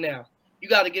stop now. You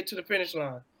got to get to the finish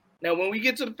line. Now, when we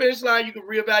get to the finish line, you can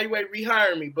reevaluate,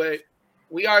 rehire me, but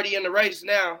we already in the race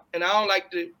now, and I don't like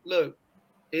to look.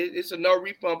 It's a no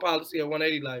refund policy at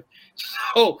 180 Life.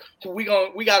 So we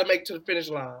got to make it to the finish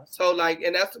line. So like,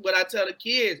 and that's what I tell the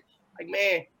kids. Like,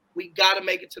 man, we got to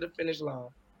make it to the finish line.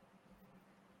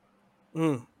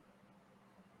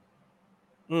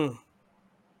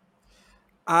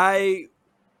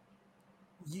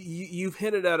 You've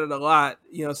hinted at it a lot.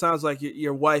 It sounds like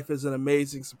your wife is an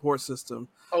amazing support system.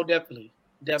 Oh, definitely.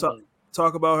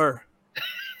 Talk about her.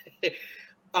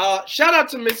 Shout out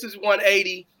to Mrs.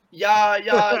 180. Y'all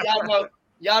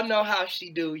know how she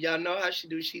do. Y'all know how she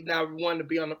do. She's not one to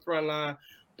be on the front line.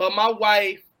 But my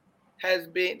wife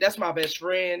that's my best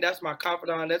friend. That's my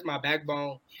confidant. That's my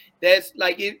backbone. That's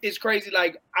like, it's crazy.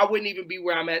 Like, I wouldn't even be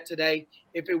where I'm at today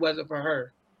if it wasn't for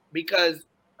her. Because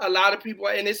a lot of people,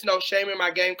 and it's no shame in my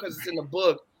game because it's in the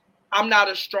book, I'm not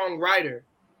a strong writer.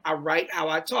 I write how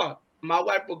I talk. My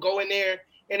wife will go in there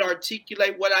and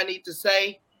articulate what I need to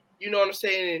say. You know what I'm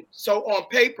saying? And so on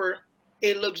paper,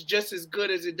 it looks just as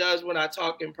good as it does when I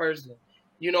talk in person.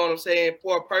 You know what I'm saying?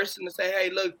 For a person to say,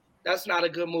 hey, look, that's not a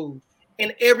good move.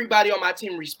 And everybody on my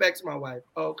team respects my wife.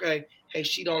 Okay, hey,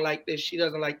 she don't like this. She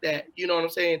doesn't like that. You know what I'm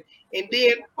saying? And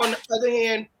then on the other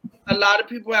hand, a lot of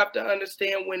people have to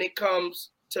understand when it comes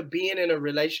to being in a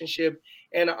relationship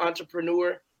and an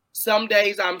entrepreneur, some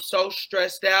days I'm so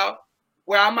stressed out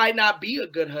where I might not be a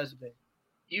good husband.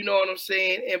 You know what I'm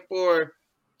saying? And for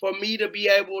me to be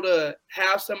able to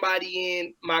have somebody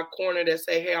in my corner that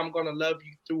say, hey, I'm going to love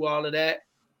you through all of that.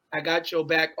 I got your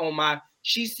back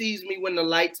she sees me when the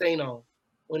lights ain't on,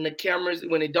 when the cameras,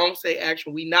 when it don't say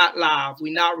action, we not live,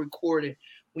 we not recording,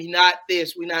 we not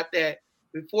this, we not that.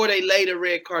 Before they lay the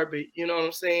red carpet, you know what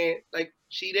I'm saying? Like,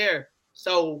 she there.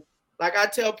 So, like I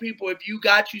tell people, if you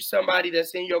got you somebody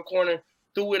that's in your corner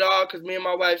through it all, because me and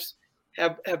my wife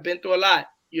have been through a lot,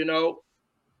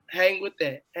 hang with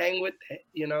that,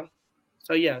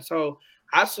 So, yeah, so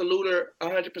I salute her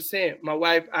 100%. My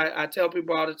wife, I tell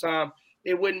people all the time,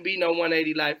 it wouldn't be no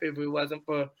 180 Life if it wasn't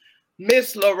for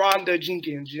Miss LaRonda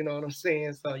Jenkins, you know what I'm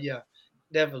saying? So, yeah,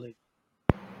 definitely.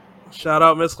 Shout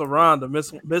out Miss LaRonda,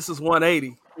 Mrs.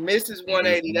 180. Mrs.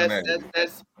 180,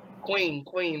 that's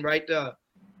queen right there.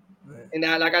 And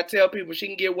now, like I tell people, she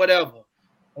can get whatever.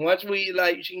 And once she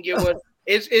can get what,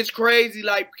 it's crazy,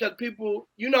 like, because people,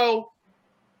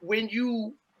 when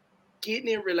you getting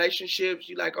in relationships,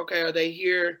 you like, okay, are they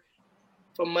here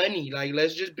for money? Like,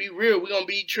 let's just be real. We're going to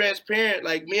be transparent.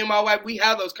 Like, me and my wife, we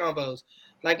have those convos.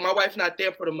 Like, my wife's not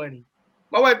there for the money.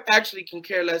 My wife actually can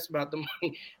care less about the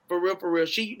money. For real.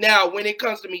 Now, when it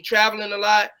comes to me traveling a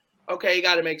lot, okay, it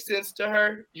got to make sense to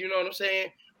her. You know what I'm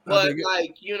saying? But,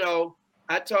 like,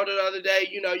 I told her the other day,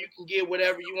 you can get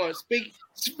whatever you want. Speak.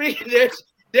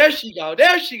 There she go.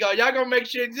 Y'all going to make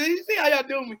sure. You see how y'all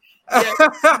do me?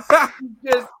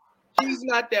 Yeah. She's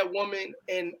not that woman,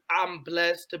 and I'm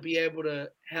blessed to be able to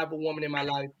have a woman in my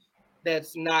life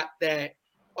that's not that,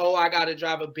 oh, I got to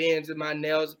drive a Benz and my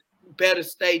nails better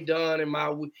stay done. And my,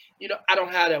 you know, I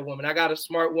don't have that woman. I got a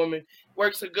smart woman,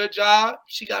 works a good job.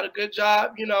 She got a good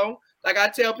job, you know. Like I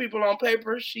tell people on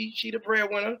paper, she the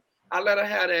breadwinner. I let her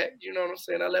have that. You know what I'm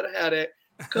saying? I let her have that.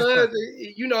 Because,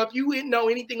 you know, if you didn't know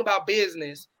anything about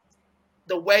business,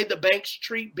 the way the banks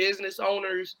treat business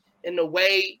owners and the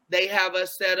way they have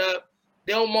us set up,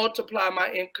 they'll multiply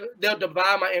my income, they'll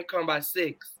divide my income by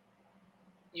 6.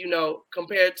 You know,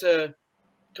 compared to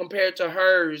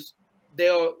hers,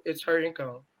 it's her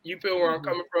income. You feel where I'm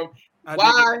coming from?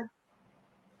 Why?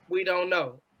 We don't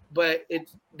know, but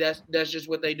that's just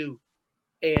what they do.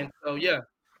 And so yeah.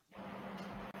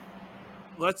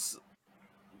 Let's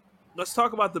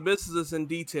talk about the businesses in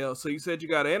detail. So you said you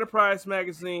got an Enterprise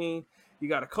magazine, you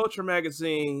got a Culture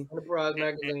magazine, Enterprise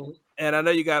magazine, and I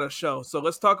know you got a show. So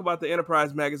let's talk about the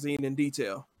Enterprise magazine in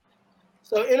detail.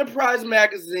 So Enterprise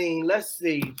magazine, let's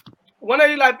see.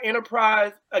 180 Life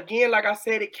Enterprise, again, like I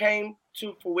said, it came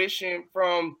to fruition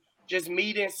from just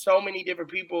meeting so many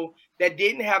different people that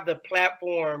didn't have the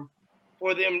platform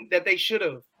for them that they should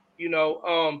have. You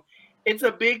know, it's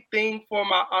a big thing for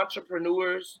my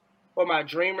entrepreneurs, for my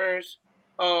dreamers,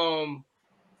 or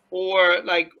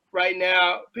like right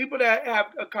now, people that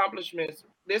have accomplishments.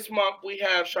 This month we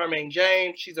have Charmaine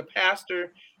James. She's a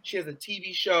pastor. She has a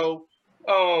TV show.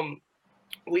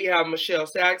 We have Michelle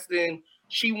Saxton.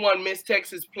 She won Miss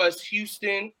Texas Plus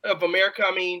Houston of America.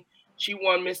 I mean, she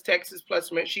won Miss Texas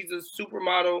Plus. She's a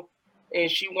supermodel, and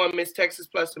she won Miss Texas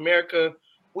Plus America.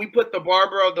 We put the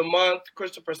Barber of the Month,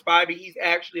 Christopher Spivey. He's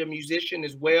actually a musician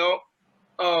as well.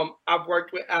 I've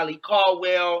worked with Ali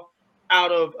Caldwell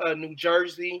out of New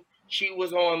Jersey. She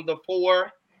was on The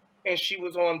Four, and she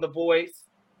was on The Voice.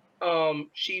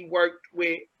 She worked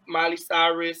with Miley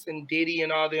Cyrus and Diddy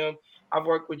and all them. I've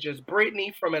worked with just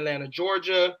Brittany from Atlanta,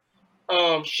 Georgia.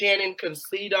 Shannon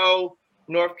Concedo,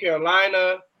 North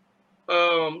Carolina.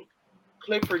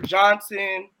 Clifford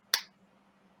Johnson,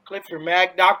 Clifford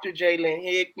Mack, Dr. Jalen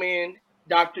Hickman,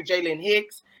 Dr. Jalen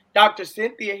Hicks, Dr.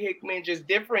 Cynthia Hickman, just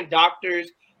different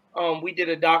doctors. We did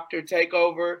a doctor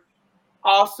takeover.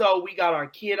 Also, we got our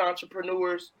kid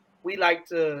entrepreneurs. We like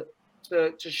to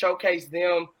showcase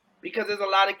them because there's a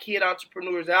lot of kid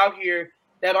entrepreneurs out here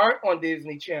that aren't on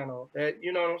Disney Channel, that,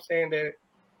 you know what I'm saying, that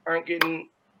aren't getting,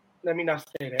 let me not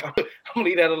say that. I'm gonna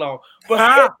leave that alone.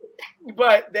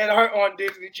 But that aren't on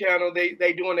Disney Channel,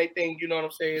 they doing their thing, you know what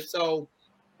I'm saying? So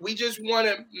we just want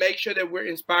to make sure that we're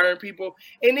inspiring people.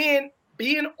 And then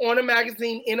being on a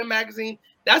magazine, in a magazine,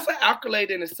 that's an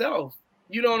accolade in itself.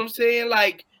 You know what I'm saying?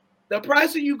 Like, the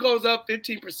price of you goes up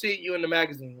 15%, you in the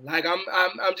magazine. Like, I'm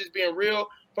just being real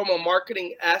from a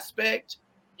marketing aspect.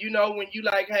 You know, when you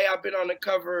like, hey, I've been on the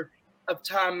cover of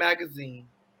Time magazine.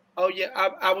 Oh yeah,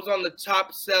 I was on the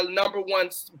top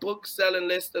 #1 book selling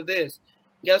list of this.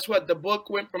 Guess what? The book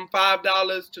went from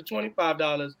 $5 to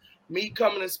 $25. Me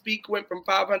coming to speak went from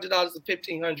 $500 to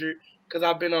 $1,500 because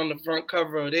I've been on the front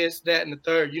cover of this, that, and the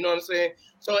third. You know what I'm saying?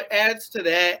 So it adds to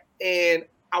that, and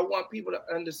I want people to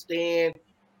understand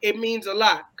it means a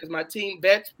lot because my team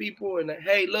vets people and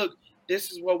hey, look,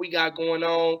 this is what we got going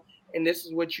on, and this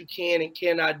is what you can and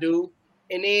cannot do.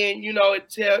 And then, you know,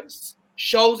 it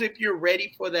shows if you're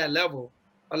ready for that level.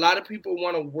 A lot of people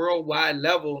want a worldwide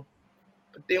level,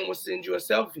 but then we'll send you a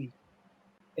selfie.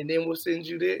 And then we'll send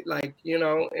you this, like, you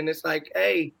know, and it's like,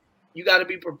 hey, you got to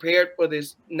be prepared for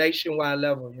this nationwide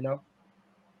level, you know?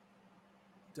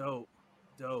 Dope.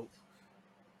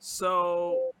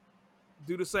 So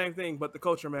do the same thing, but the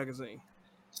Culture magazine.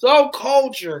 So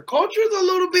Culture is a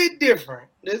little bit different.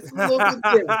 This is a little bit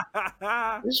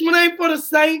different. This one ain't for the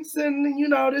saints, and you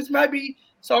know, this might be.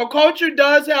 So Culture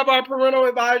does have our parental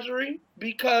advisory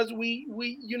because we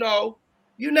you know,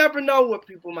 you never know what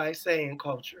people might say in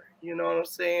Culture. You know what I'm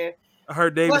saying? I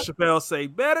heard David Chappelle say,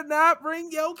 "Better not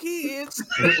bring your kids."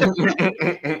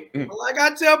 Like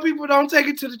I tell people, don't take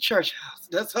it to the church house.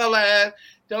 That's all I ask.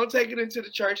 Don't take it into the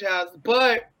church house.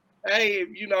 But hey,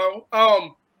 you know,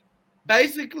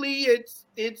 basically,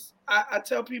 it's I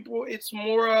tell people it's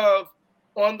more of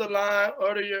on the line.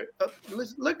 Order your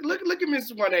look at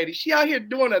Miss 180. She out here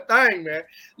doing a thing, man.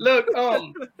 Look,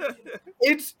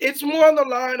 it's more on the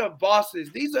line of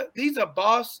bosses. These are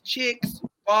boss chicks,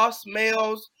 boss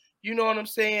males. You know what I'm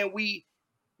saying? We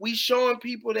showing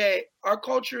people that our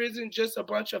culture isn't just a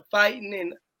bunch of fighting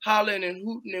and hollering and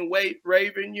hooting and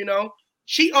raving. You know,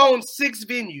 she owns 6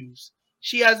 venues.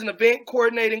 She has an event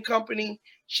coordinating company.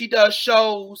 She does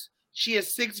shows. She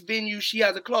has 6 venues. She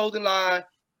has a clothing line.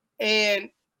 And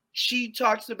she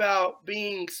talks about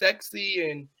being sexy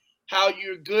and how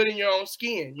you're good in your own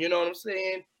skin. You know what I'm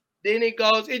saying? Then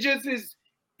it just is,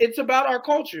 it's about our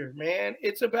culture, man.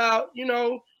 It's about, you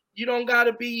don't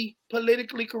gotta be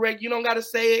politically correct. You don't gotta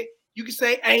say it. You can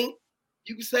say ain't.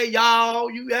 You can say y'all.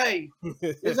 Hey,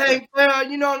 this ain't fair.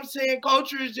 You know what I'm saying?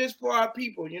 Culture is just for our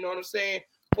people. You know what I'm saying?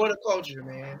 For the culture,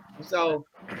 man. So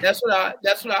that's what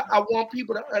I want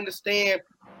people to understand.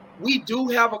 We do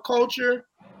have a culture.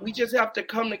 We just have to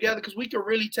come together because we can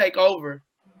really take over.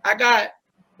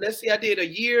 Let's see, I did a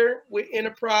year with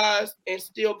Enterprise and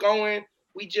still going.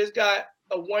 We just got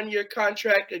a 1-year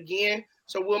contract again.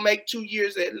 So we'll make 2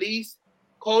 years at least.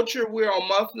 Culture, we're on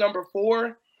month number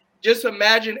 4. Just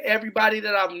imagine everybody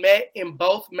that I've met in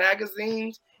both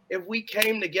magazines. If we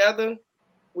came together,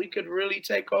 we could really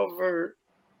take over,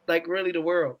 like, really the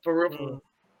world. For real,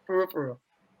 for real.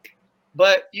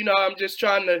 But, I'm just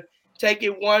trying to take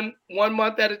it one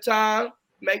month at a time,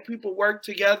 make people work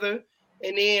together.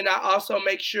 And then I also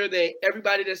make sure that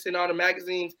everybody that's in all the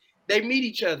magazines, they meet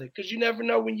each other, because you never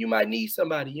know when you might need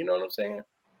somebody. You know what I'm saying?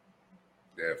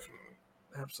 Definitely.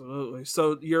 Absolutely.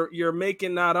 So you're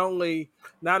making, not only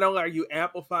are you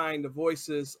amplifying the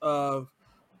voices of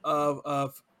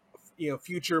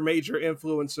future major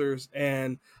influencers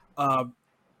and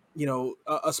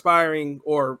aspiring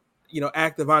or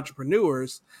active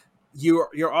entrepreneurs,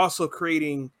 you're also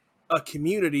creating a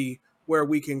community where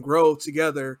we can grow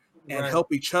together and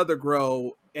help each other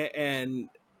grow, and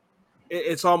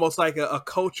it's almost like a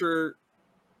culture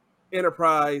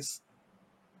enterprise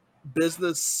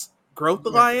business growth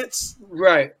alliance.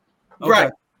 Right. Okay.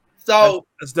 Right. So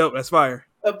that's dope. That's fire.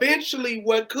 Eventually,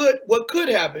 what could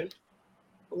happen?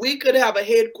 We could have a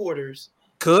headquarters.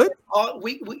 Could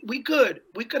we could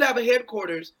have a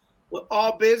headquarters with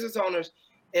all business owners,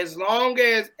 as long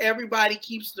as everybody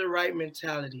keeps the right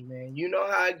mentality, man. You know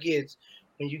how it gets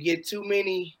when you get too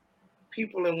many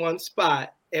people in one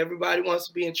spot. Everybody wants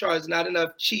to be in charge. Not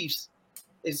enough chiefs.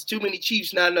 It's too many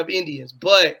chiefs, not enough Indians.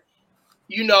 But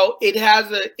it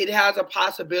has a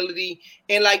possibility.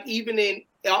 And like, even in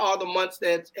all the months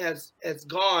that has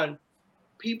gone,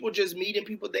 people just meeting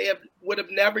people they would have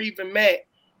never even met.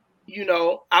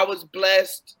 I was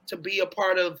blessed to be a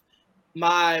part of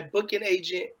my booking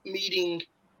agent meeting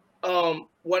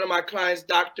one of my clients,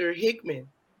 Dr. Hickman.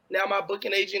 Now my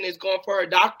booking agent is going for her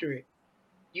doctorate,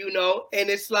 and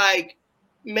it's like,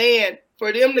 man,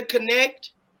 for them to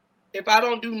connect, if I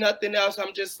don't do nothing else,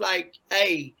 I'm just like,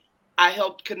 hey, I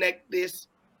helped connect this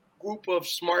group of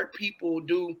smart people.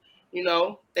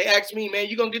 They asked me, man,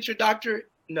 you gonna get your doctorate?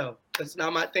 No, that's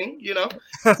not my thing, You ain't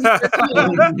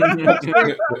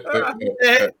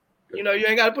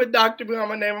got to put doctor behind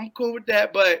my name. I'm cool with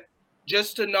that. But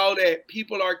just to know that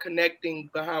people are connecting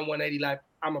behind 180 Life,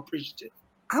 I'm appreciative.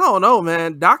 I don't know,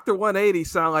 man. Dr. 180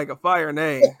 sound like a fire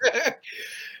name.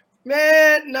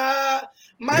 Man, nah.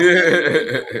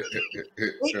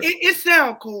 It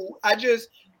sound cool.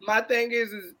 My thing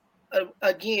is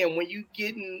again, when you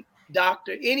getting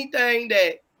doctor, anything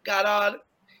that got all,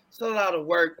 it's a lot of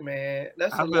work, man.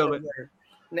 That's a lot of work.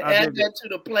 And to add that to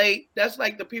the plate, that's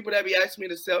like the people that be asking me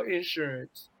to sell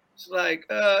insurance. It's like,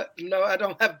 no, I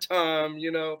don't have time,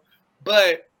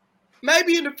 But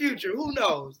maybe in the future, who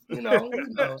knows? Who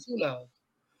knows?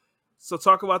 So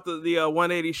talk about the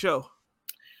 180 show.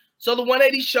 So the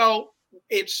 180 show,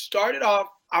 it started off,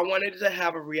 I wanted to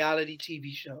have a reality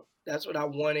TV show. That's what I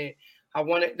wanted. That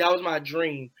was my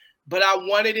dream. But I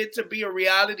wanted it to be a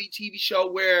reality TV show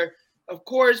where, of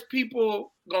course,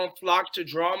 people gonna flock to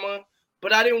drama,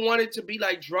 but I didn't want it to be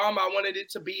like drama. I wanted it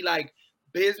to be like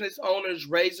business owners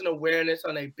raising awareness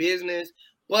on their business,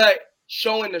 but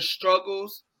showing the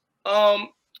struggles.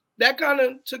 That kind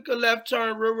of took a left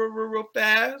turn real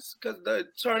fast, because the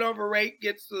turnover rate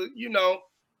gets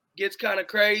kind of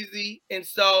crazy. And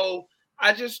so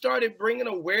I just started bringing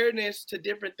awareness to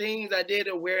different things. I did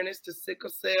awareness to sickle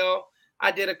cell.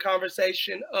 I did a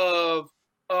conversation of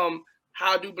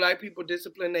how do Black people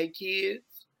discipline their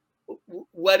kids?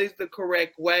 What is the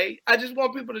correct way? I just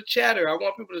want people to chatter. I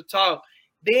want people to talk.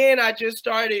 Then I just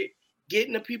started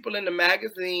getting the people in the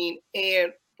magazine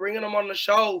and bringing them on the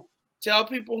show. Tell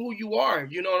people who you are.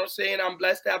 You know what I'm saying? I'm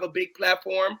blessed to have a big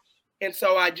platform. And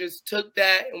so I just took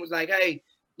that and was like, hey,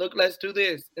 look, let's do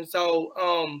this. And so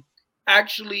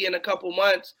actually in a couple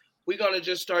months, we're going to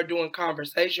just start doing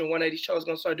conversation. 180 show is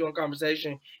going to start doing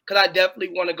conversation, because I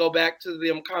definitely want to go back to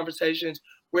them conversations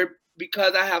where,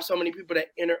 because I have so many people that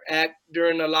interact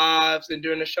during the lives and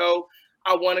during the show,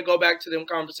 I want to go back to them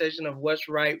conversation of what's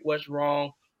right, what's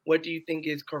wrong, what do you think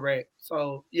is correct.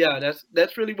 So yeah,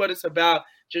 that's really what it's about.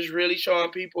 Just really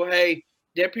showing people, hey,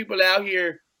 there are people out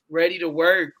here ready to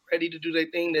work, ready to do their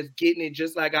thing, that's getting it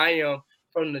just like I am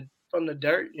from the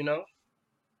dirt,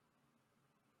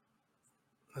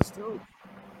 That's dope.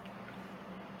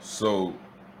 So,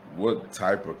 what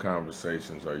type of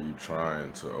conversations are you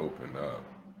trying to open up?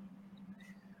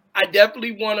 I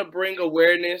definitely want to bring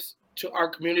awareness to our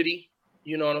community.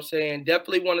 You know what I'm saying?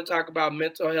 Definitely want to talk about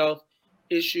mental health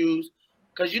issues.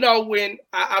 Because, when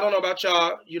I don't know about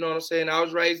y'all, you know what I'm saying? I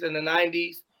was raised in the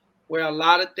 90s where a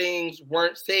lot of things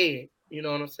weren't said. You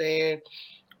know what I'm saying?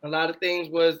 A lot of things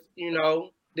was,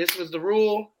 this was the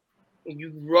rule.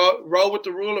 You roll with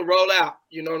the rule or roll out.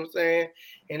 You know what I'm saying?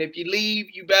 And if you leave,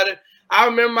 you better. I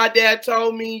remember my dad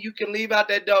told me you can leave out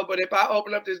that door, but if I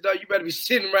open up this door, you better be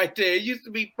sitting right there. It used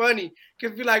to be funny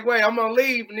because be like, wait, I'm gonna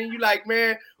leave, and then you like,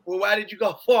 man, well, why did you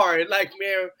go far? And like,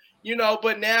 man,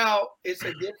 but now it's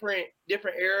a different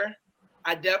era.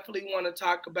 I definitely want to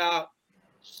talk about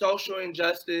social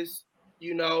injustice.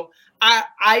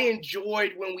 I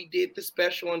enjoyed when we did the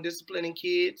special on disciplining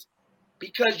kids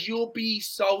because you'll be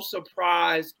so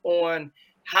surprised on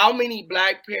how many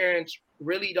black parents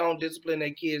really don't discipline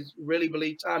their kids, really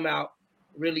believe timeout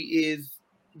really is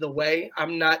the way.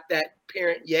 I'm not that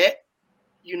parent yet,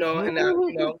 and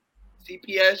now,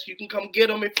 CPS, you can come get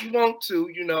them if you want to,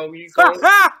 it's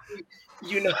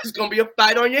gonna be a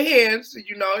fight on your hands,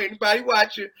 anybody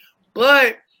watching.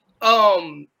 But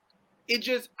I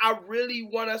really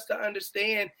want us to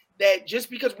understand that just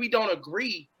because we don't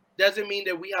agree doesn't mean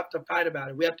that we have to fight about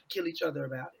it. We have to kill each other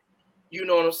about it. You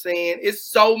know what I'm saying? It's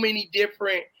so many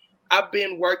different I've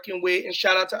been working with, and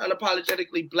shout out to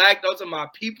Unapologetically Black. Those are my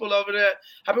people over there.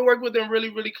 I've been working with them really,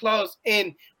 really close.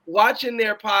 And watching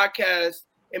their podcast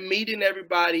and meeting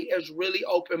everybody has really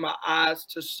opened my eyes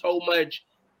to so much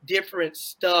different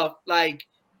stuff like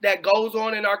that goes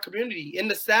on in our community. In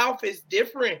the South, it's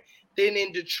different than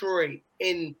in Detroit.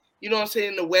 And you know what I'm saying,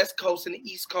 in the West Coast and the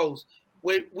East Coast.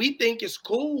 What we think is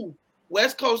cool,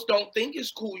 West Coast don't think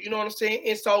it's cool. You know what I'm saying?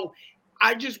 And so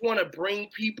I just want to bring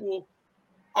people,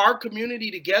 our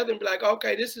community together and be like,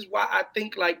 okay, this is why I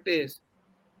think like this.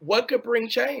 What could bring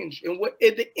change? And what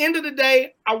at the end of the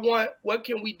day, I want what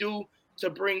can we do to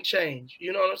bring change?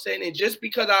 You know what I'm saying? And just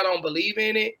because I don't believe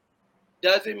in it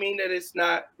doesn't mean that it's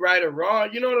not right or wrong.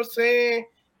 You know what I'm saying?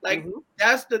 Like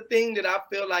that's the thing that I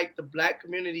feel like the black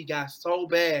community got so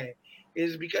bad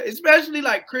is because, especially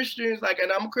like Christians, like,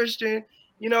 and I'm a Christian,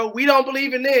 we don't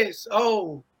believe in this.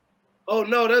 Oh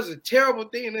no, that's a terrible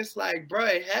thing. And it's like, bro,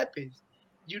 it happens.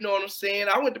 You know what I'm saying?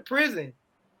 I went to prison.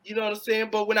 You know what I'm saying?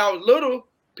 But when I was little,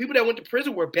 people that went to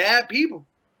prison were bad people.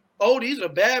 Oh, these are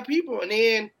bad people. And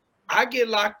then I get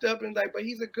locked up and like, but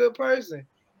he's a good person.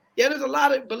 Yeah, there's a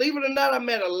lot of, believe it or not, I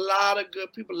met a lot of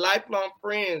good people, lifelong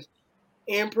friends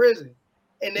in prison.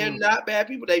 And they're not bad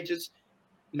people. They just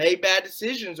made bad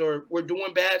decisions or were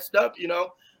doing bad stuff,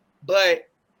 But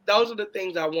those are the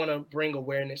things I want to bring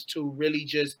awareness to, really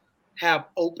just have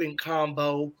open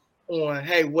combo on,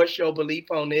 hey, what's your belief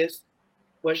on this?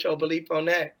 What's your belief on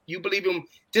that? You believe in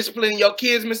disciplining your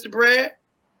kids, Mr. Brad?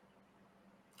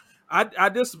 I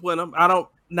discipline them. I don't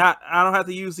have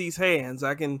to use these hands.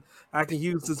 I can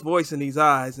use this voice and these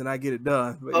eyes, and I get it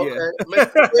done. But Okay, yeah.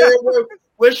 Mr. Fred,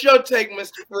 what's your take,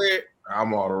 Mr. Fred?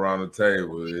 I'm all around the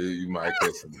table. You might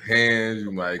catch some hands,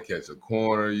 you might catch a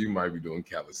corner, you might be doing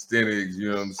calisthenics, you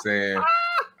know what I'm saying?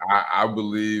 I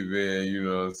believe in, you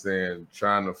know what I'm saying,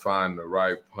 trying to find the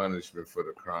right punishment for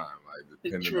the crime. Like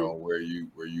depending on where you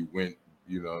went,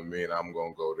 you know what I mean, I'm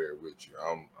gonna go there with you.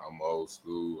 I'm old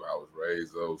school. I was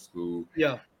raised old school.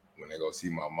 Yeah. When they go see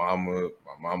my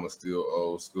mama's still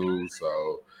old school.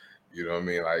 So, you know what I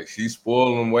mean? Like she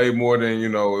spoiled them way more than, it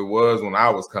was when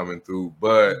I was coming through,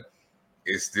 but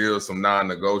it's still some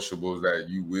non-negotiables that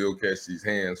you will catch these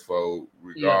hands for,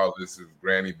 regardless if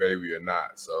granny baby or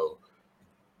not. So,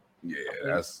 yeah,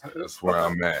 that's where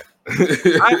I'm at.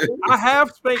 I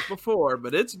have spanked before,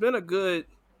 but it's been a good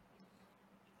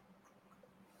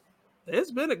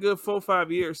 4 or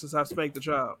 5 years since I've spanked a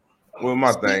child. Well,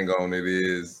 my thing on it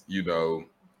is,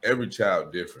 every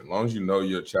child different. As long as you know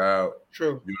your child,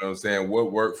 true. You know what I'm saying?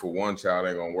 What worked for one child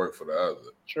ain't gonna work for the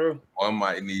other. True. One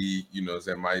might need,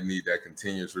 might need that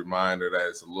continuous reminder that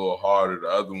it's a little harder. The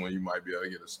other one, you might be able to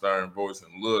get a stern voice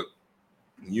and look.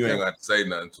 You ain't got to say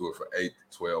nothing to it for 8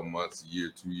 to 12 months, a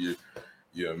year, 2 years.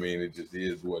 You know what I mean? It just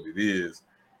is what it is.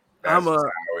 That's just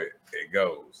how it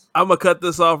goes. I'm gonna cut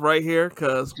this off right here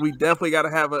because we definitely got to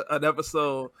have an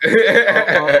episode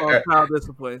on child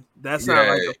discipline. That sounds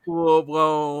like a full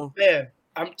blown. Yeah,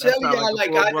 I'm telling y'all,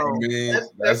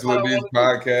 that's what these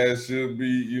podcasts should be.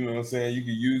 You know what I'm saying? You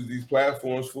can use these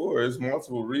platforms for. It's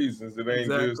multiple reasons. It ain't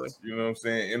just, you know what I'm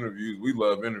saying, interviews. We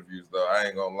love interviews, though. I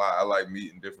ain't gonna lie. I like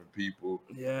meeting different people,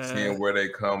 seeing where they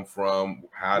come from,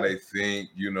 how they think,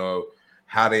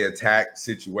 how they attack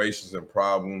situations and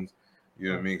problems. You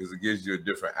know what I mean? Because it gives you a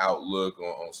different outlook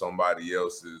on somebody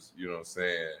else's, you know what I'm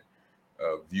saying,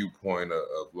 viewpoint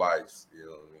of life. You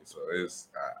know what I mean? So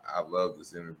I love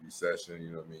this interview session. You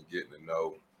know what I mean? Getting to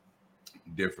know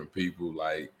different people,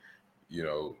 like, you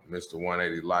know, Mr.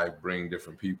 180 Life bring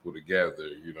different people together.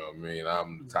 You know what I mean?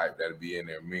 I'm the type that'll be in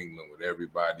there mingling with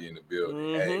everybody in the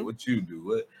building. Hey, what you do?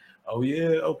 What? Oh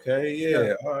yeah, okay,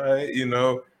 yeah, all right. You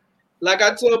know, like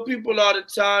I tell people all the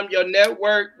time, your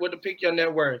network will depict your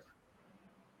net worth.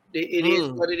 It is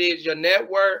what it is. Your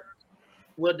network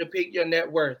will depict your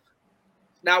net worth.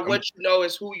 Now, what you know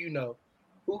is who you know.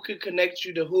 Who can connect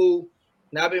you to who?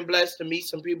 And I've been blessed to meet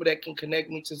some people that can connect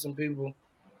me to some people.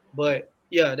 But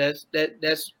yeah, that's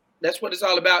what it's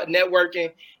all about,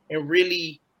 networking and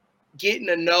really getting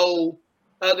to know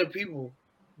other people,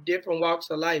 different walks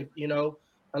of life. You know,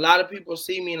 a lot of people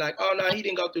see me like, oh no, he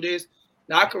didn't go through this.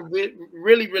 Now I can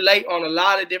really relate on a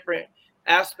lot of different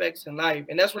aspects in life,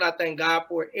 and that's what I thank God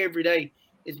for every day.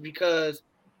 Is because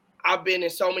I've been in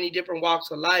so many different walks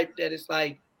of life that it's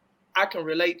like I can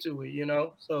relate to it. You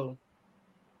know, so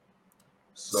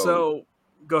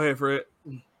go ahead, Fred.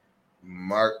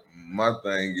 My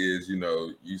thing is, you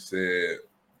know, you said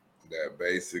that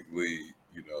basically,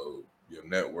 you know, your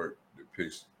network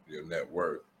depicts your net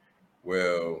worth.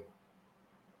 Well,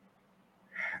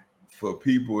 for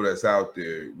people that's out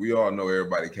there, we all know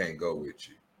everybody can't go with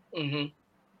you.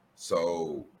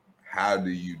 So how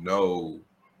do you know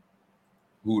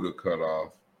who to cut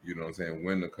off? You know what I'm saying?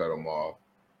 When to cut them off?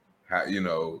 How, you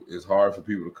know, it's hard for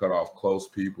people to cut off close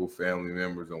people, family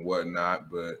members and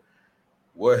whatnot, but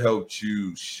what helped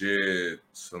you shed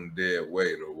some dead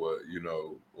weight, or what, you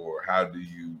know, or how would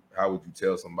you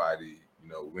tell somebody, you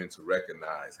know, when to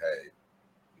recognize, hey,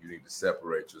 you need to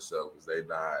separate yourself because they're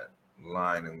not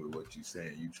lining with what you're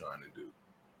saying you trying to do?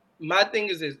 My thing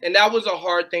is this, and that was a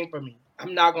hard thing for me.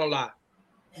 I'm not gonna lie.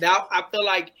 Now I feel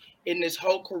like in this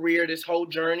whole career, this whole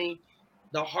journey,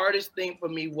 the hardest thing for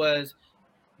me was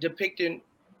depicting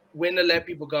when to let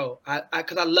people go.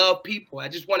 Because I love people. I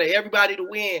just wanted everybody to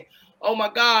win. Oh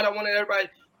my God, I wanted everybody.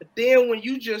 But then when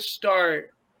you just start,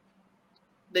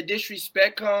 the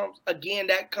disrespect comes, again,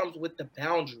 that comes with the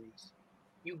boundaries.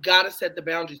 You got to set the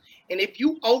boundaries. And if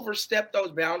you overstep those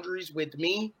boundaries with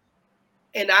me,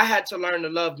 and I had to learn to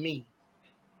love me.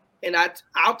 And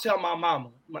I'll tell my mama,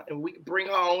 and we can bring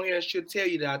her on here and she'll tell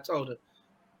you that I told her.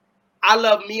 I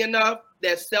love me enough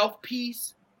that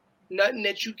self-peace, nothing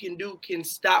that you can do can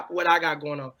stop what I got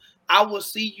going on. I will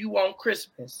see you on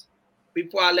Christmas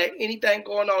before I let anything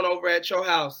going on over at your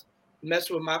house mess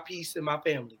with my peace and my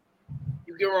family.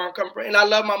 You get where I'm coming from? And I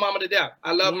love my mama to death.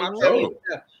 I love my family to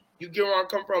death. You get where I'm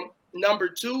coming from? Number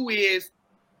two is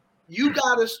you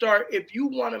got to start, if you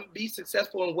want to be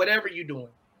successful in whatever you're doing.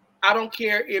 I don't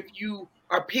care if you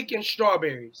are picking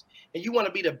strawberries and you want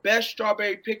to be the best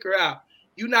strawberry picker out.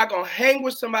 You're not going to hang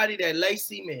with somebody that lays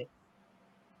cement.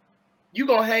 You're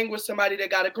going to hang with somebody that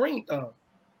got a green thumb.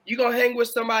 You're going to hang with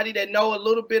somebody that know a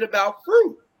little bit about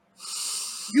fruit.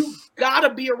 You got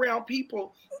to be around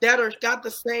people that got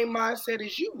the same mindset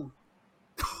as you.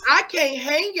 I can't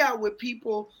hang out with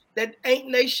people that ain't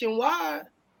nationwide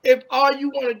if all you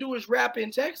want to do is rap in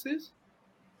Texas.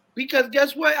 Because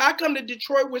guess what? I come to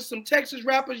Detroit with some Texas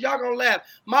rappers. Y'all going to laugh.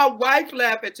 My wife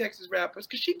laugh at Texas rappers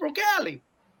because she from Cali.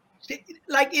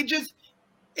 Like it just,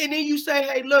 and then you say,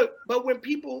 hey, look, but when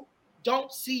people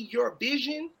don't see your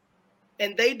vision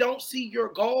and they don't see your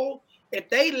goal, if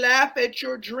they laugh at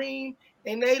your dream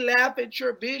and they laugh at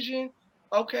your vision,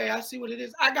 okay, I see what it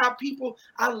is. I got people,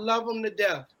 I love them to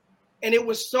death. And it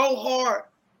was so hard.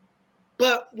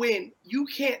 But when you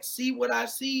can't see what I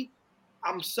see,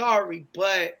 I'm sorry,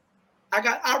 but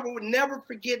I will never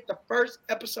forget the first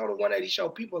episode of 180 Show.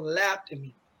 People laughed at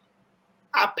me.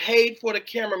 I paid for the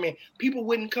cameraman. People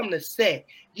wouldn't come to set.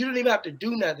 You don't even have to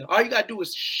do nothing. All you got to do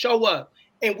is show up,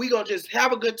 and we going to just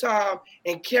have a good time.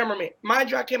 And cameraman,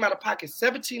 mind you, I came out of pocket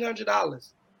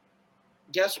 $1,700.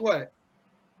 Guess what?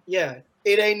 Yeah,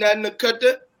 it ain't nothing to cut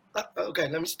the... okay,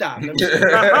 let me stop. You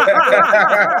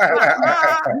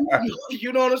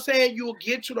know what I'm saying? You'll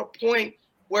get to the point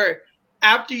where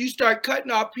after you start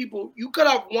cutting off people, you cut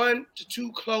off 1 to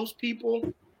 2 close people.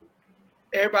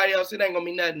 Everybody else, it ain't going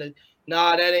to be nothing.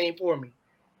 Nah, that ain't for me.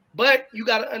 But you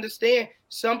got to understand,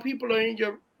 some people are in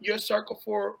your circle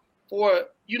for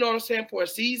you know what I'm saying, for a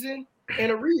season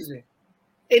and a reason.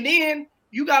 And then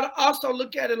you got to also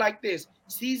look at it like this.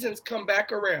 Seasons come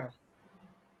back around.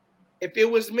 If it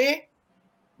was meant,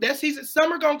 that season,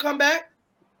 summer going to come back.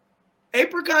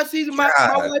 Apricot season, my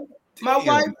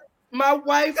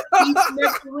wife eats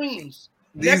nectarines.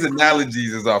 These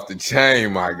analogies is off the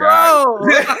chain, my guy.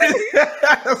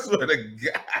 I swear to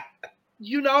God.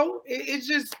 it's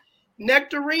just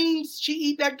nectarines. She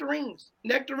eat nectarines.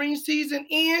 Nectarine season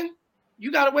in.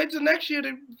 You gotta wait till next year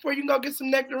before you can go get some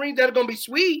nectarines that are gonna be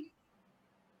sweet.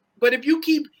 But if you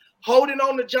keep holding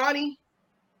on to Johnny,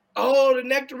 the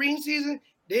nectarine season,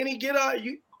 then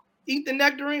you eat the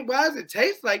nectarine. Why does it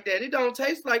taste like that? It don't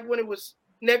taste like when it was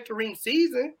nectarine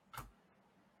season.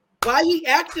 Why he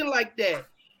acting like that?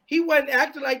 He wasn't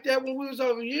acting like that when we was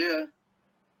over here.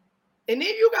 And then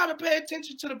you got to pay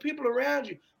attention to the people around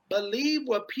you. Believe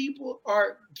what people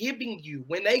are giving you.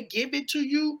 When they give it to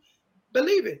you,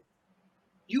 believe it.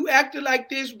 You acted like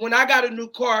this when I got a new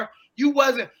car. You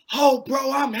wasn't, oh,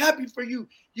 bro, I'm happy for you.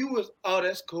 You was, oh,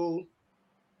 that's cool.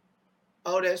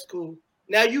 Oh, that's cool.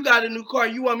 Now you got a new car.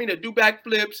 You want me to do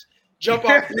backflips, jump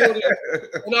off buildings,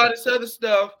 and all this other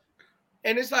stuff.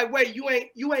 And it's like, wait, you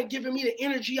ain't giving me the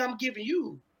energy I'm giving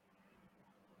you.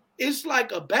 It's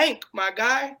like a bank, my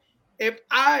guy. If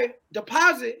I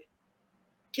deposit,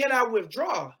 can I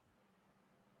withdraw?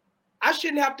 I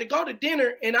shouldn't have to go to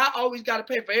dinner and I always got to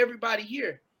pay for everybody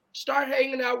here. Start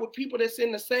hanging out with people that's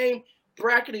in the same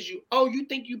bracket as you. Oh, you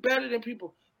think you better than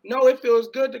people? No, it feels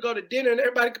good to go to dinner and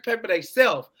everybody can pay for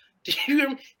themselves. Do you hear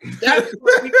me? That's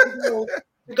what we can do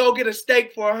to go get a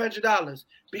steak for $100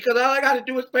 because all I got to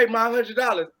do is pay my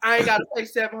 $100. I ain't got to pay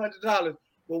 $700.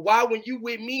 Well, why when you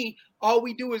with me, all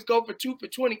we do is go for 2 for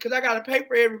 $20 because I got to pay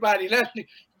for everybody.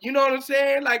 You know what I'm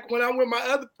saying? Like when I'm with my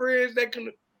other friends that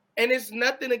can, and it's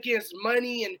nothing against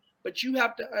money, but you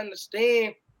have to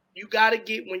understand you got to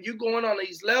get, when you're going on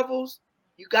these levels,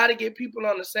 you got to get people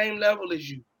on the same level as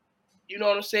you. You know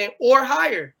what I'm saying? Or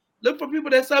higher. Look for people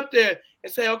that's up there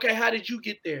and say, okay, how did you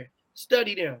get there?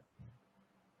 Study them.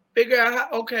 Figure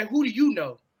out, okay, who do you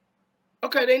know?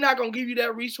 Okay, they're not going to give you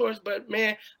that resource, but,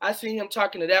 man, I seen him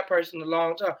talking to that person a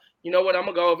long time. You know what? I'm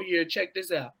going to go over here and check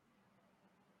this out.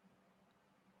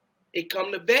 It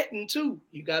come to vetting, too.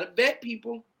 You got to vet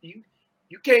people. You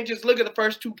can't just look at the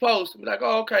first 2 posts and be like,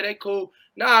 oh, okay, they cool.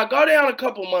 Nah, go down a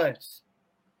couple months.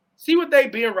 See what they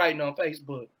been writing on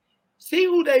Facebook. See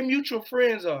who their mutual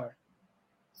friends are.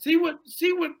 See what,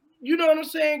 you know what I'm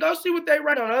saying? Go see what they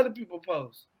write on other people's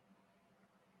posts.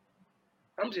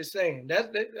 I'm just saying.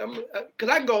 Because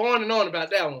I can go on and on about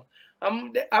that one.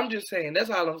 I'm just saying. That's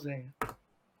all I'm saying. Gotta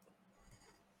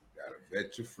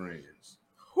vet your friends.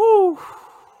 Whew.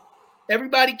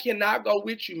 Everybody cannot go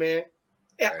with you, man.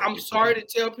 I'm sorry to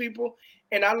tell people,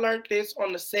 and I learned this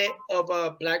on the set of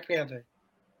Black Panther.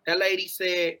 That lady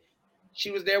said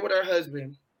she was there with her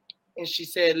husband, and she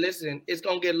said, listen, it's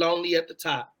going to get lonely at the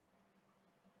top.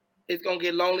 It's going to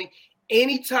get lonely.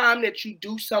 Anytime that you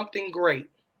do something great,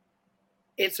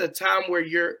 it's a time where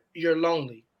you're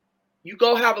lonely. You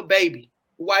go have a baby.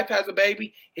 The wife has a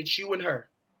baby. It's you and her.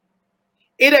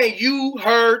 It ain't you,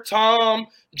 her, Tom,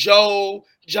 Joe,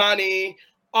 Johnny,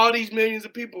 all these millions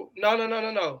of people.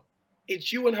 No.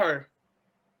 It's you and her.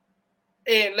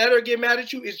 And let her get mad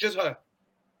at you. It's just her.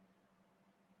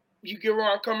 You get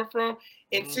where I'm coming from?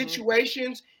 In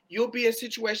situations, you'll be in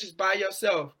situations by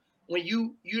yourself when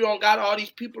you don't got all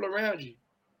these people around you.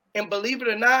 And believe it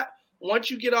or not,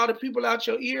 once you get all the people out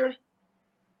your ear,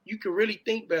 you can really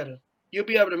think better. You'll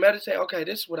be able to meditate. Okay,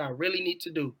 this is what I really need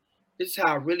to do. This is how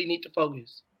I really need to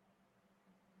focus.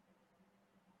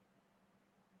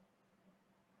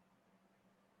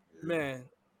 Man,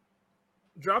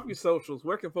 drop your socials.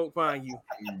 Where can folk find you?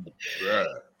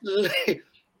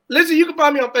 Listen, you can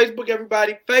find me on Facebook,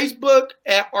 everybody. Facebook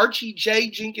at Archie J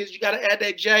Jenkins. You got to add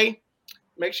that J.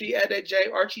 Make sure you add that J.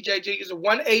 Archie J Jenkins.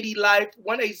 180 Life,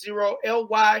 180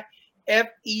 LYFE.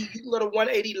 You can go to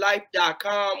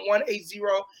 180life.com,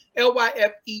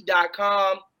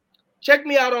 180lyfe.com. Check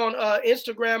me out on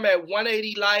Instagram at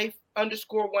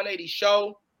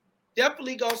 180life_180show.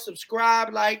 Definitely go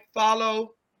subscribe, like,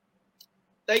 follow.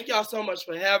 Thank y'all so much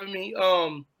for having me.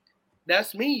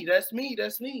 That's me.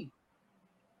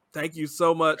 Thank you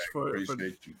so much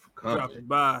Appreciate you for coming. Dropping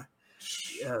by.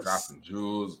 Yes. Dropping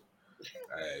jewels.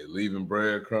 Hey, leaving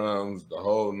breadcrumbs, the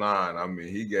whole 9. I mean,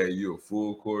 he gave you a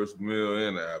full course meal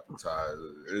and an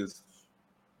appetizer.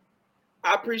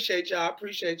 I appreciate y'all.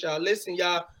 Listen,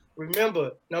 y'all,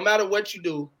 remember, no matter what you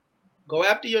do, go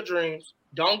after your dreams.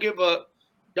 Don't give up.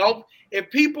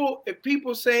 If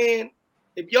people saying,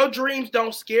 if your dreams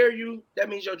don't scare you, that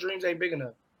means your dreams ain't big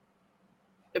enough.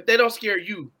 If they don't scare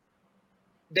you,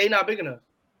 they not big enough.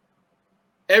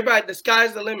 Everybody, the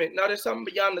sky's the limit. No, there's something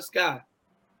beyond the sky.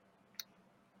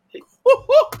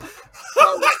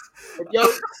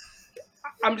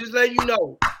 I'm just letting you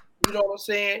know. You know what I'm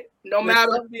saying? No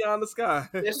matter beyond the sky.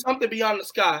 There's something beyond the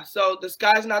sky. So the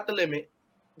sky's not the limit.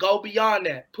 Go beyond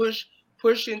that. Push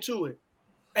into it.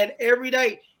 And every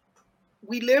day,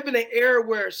 we live in an era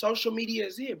where social media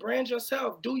is it. Brand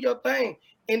yourself, do your thing,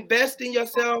 invest in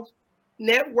yourself,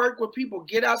 network with people,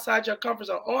 get outside your comfort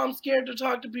zone. Oh, I'm scared to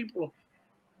talk to people.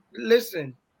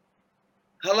 Listen,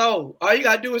 hello. All you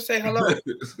gotta do is say hello.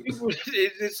 People,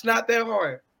 it's not that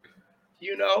hard,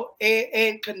 you know,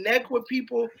 and connect with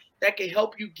people that can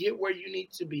help you get where you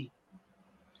need to be.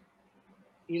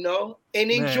 You know,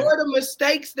 and enjoy the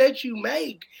mistakes that you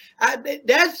make.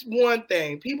 That's one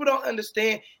thing. People don't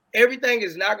understand. Everything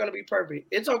is not going to be perfect.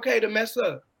 It's okay to mess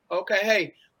up. Okay,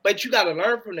 hey, but you got to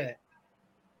learn from that.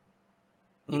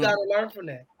 You got to learn from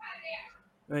that.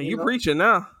 Man, you preaching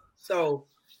now. So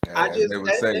they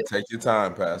would say, take your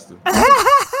time, Pastor.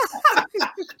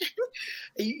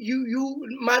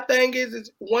 My thing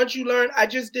is once you learn, I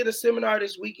just did a seminar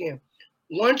this weekend.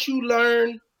 Once you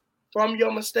learn from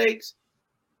your mistakes,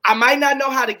 I might not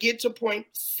know how to get to point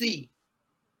C,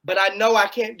 but I know I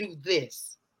can't do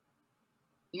this.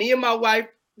 Me and my wife,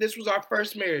 this was our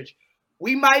first marriage.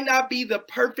 We might not be the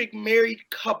perfect married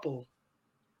couple,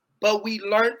 but we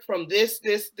learned from this,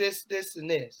 and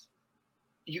this.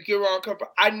 You get wrong.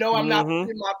 I know I'm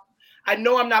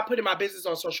not putting my business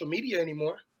on social media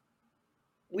anymore.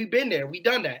 We've been there. We've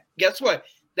done that. Guess what?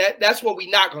 That's what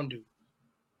we're not gonna do.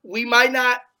 We might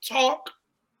not talk.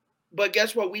 But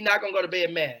guess what? We're not going to go to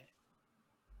bed mad.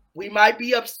 We might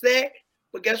be upset,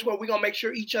 but guess what? We're going to make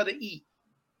sure each other eat.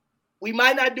 We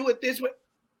might not do it this way.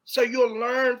 So you'll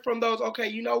learn from those, okay,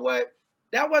 you know what?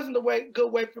 That wasn't the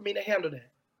good way for me to handle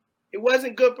that. It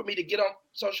wasn't good for me to get on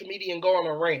social media and go on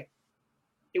a rant.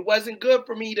 It wasn't good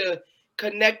for me to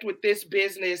connect with this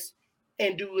business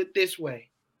and do it this way.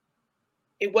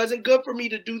 It wasn't good for me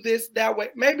to do this that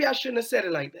way. Maybe I shouldn't have said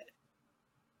it like that.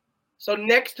 So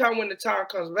next time when the time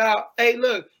comes about, hey,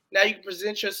 look, now you can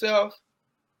present yourself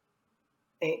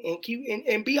and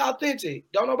be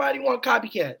authentic. Don't nobody want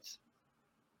copycats.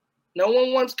 No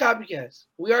one wants copycats.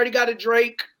 We already got a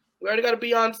Drake. We already got a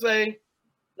Beyonce.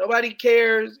 Nobody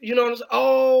cares. You know what I'm saying?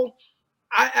 Oh,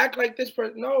 I act like this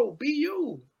person. No, be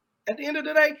you. At the end of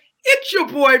the day, it's your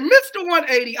boy, Mr.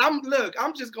 180.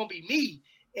 I'm just going to be me.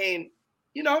 And,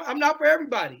 you know, I'm not for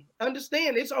everybody.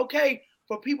 Understand, it's okay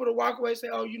for people to walk away and say,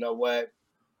 oh, you know what?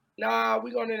 Nah,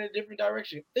 we're going in a different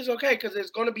direction. It's okay because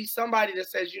there's going to be somebody that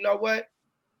says, you know what?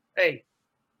 Hey,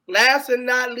 last and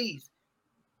not least,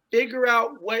 figure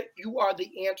out what you are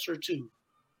the answer to.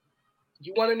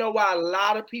 You want to know why a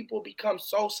lot of people become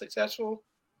so successful?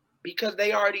 Because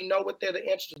they already know what they're the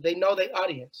answer to. They know their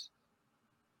audience.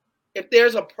 If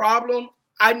there's a problem,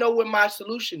 I know what my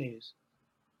solution is.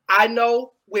 I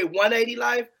know with 180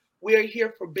 Life, we're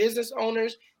here for business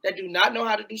owners that do not know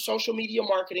how to do social media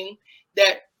marketing,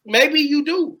 that maybe you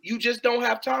do. You just don't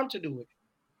have time to do it.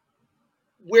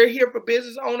 We're here for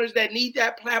business owners that need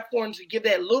that platform to give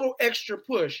that little extra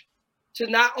push to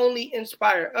not only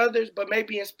inspire others, but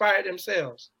maybe inspire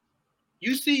themselves.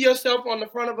 You see yourself on the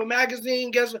front of a magazine,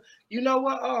 guess what? You know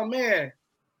what? Oh, man,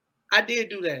 I did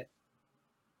do that.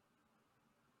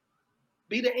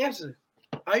 Be the answer.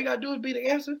 All you got to do is be the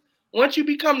answer. Once you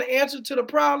become the answer to the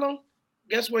problem,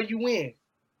 guess what? You win.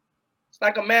 It's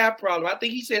like a math problem. I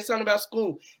think he said something about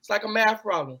school. It's like a math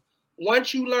problem.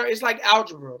 Once you learn, it's like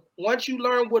algebra. Once you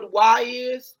learn what why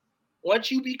is,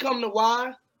 once you become the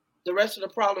why, the rest of the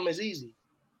problem is easy.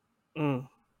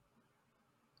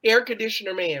 Air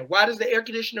conditioner man. Why does the air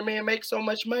conditioner man make so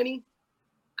much money?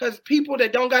 Because people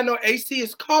that don't got no AC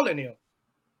is calling him.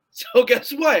 So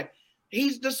guess what?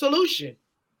 He's the solution.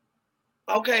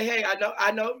 Okay, hey, I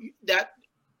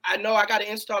know I got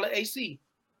to install an AC.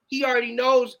 He already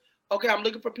knows, okay, I'm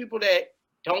looking for people that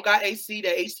don't got AC,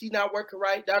 that AC not working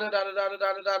right,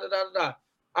 da-da-da-da-da-da-da-da-da-da-da.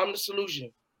 I'm the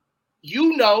solution.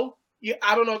 You know,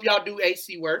 I don't know if y'all do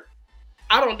AC work.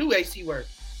 I don't do AC work.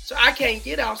 So I can't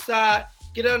get outside,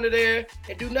 get under there,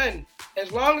 and do nothing.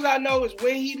 As long as I know is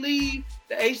when he leave,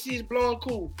 the AC is blowing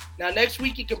cool. Now, next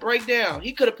week, he can break down.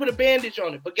 He could have put a bandage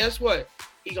on it, but guess what?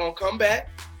 He going to come back,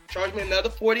 charge me another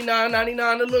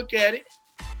 $49.99 to look at it,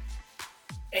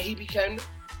 and he became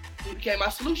my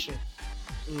solution.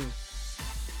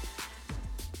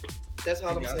 That's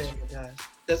all I'm saying, guys.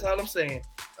 That's all I'm saying.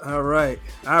 All right.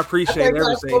 I appreciate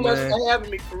everything, so much for having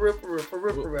me, for real.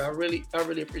 I really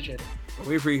appreciate it.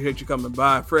 We appreciate you coming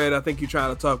by. Fred, I think you're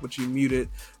trying to talk, but you muted.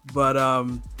 But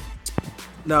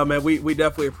no, man, we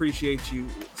definitely appreciate you.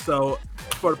 So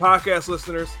for the podcast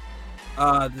listeners,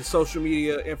 the social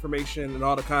media information and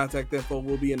all the contact info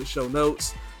will be in the show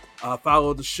notes.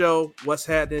 Follow the show, What's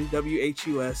Happening,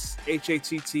 WHUSHATTNIN.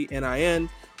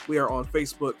 We are on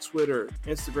Facebook, Twitter,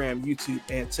 Instagram, YouTube,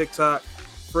 and TikTok.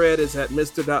 Fred is at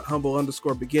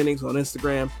Mr.Humble_beginnings on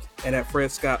Instagram and at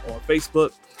Fred Scott on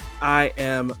Facebook. I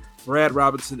am Brad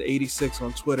Robinson 86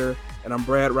 on Twitter, and I'm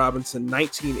Brad Robinson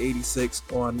 1986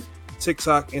 on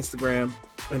TikTok, Instagram,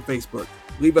 and Facebook.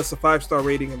 Leave us a 5-star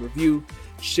rating and review.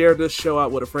 Share this show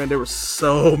out with a friend. There were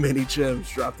so many gems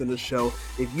dropped in this show.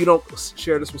 If you don't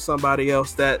share this with somebody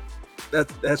else, that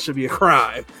should be a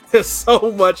crime. There's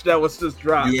so much that was just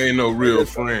dropped. You ain't no real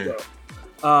friend.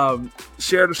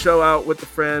 Share the show out with a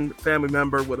friend, family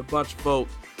member, with a bunch of folk.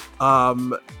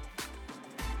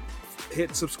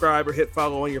 Hit subscribe or hit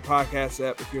follow on your podcast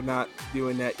app if you're not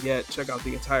doing that yet. Check out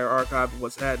the entire archive of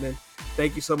what's happening.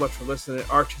 Thank you so much for listening.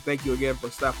 Archie, thank you again for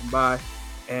stopping by.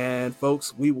 And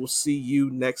folks, we will see you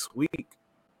next week.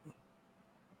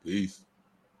 Peace.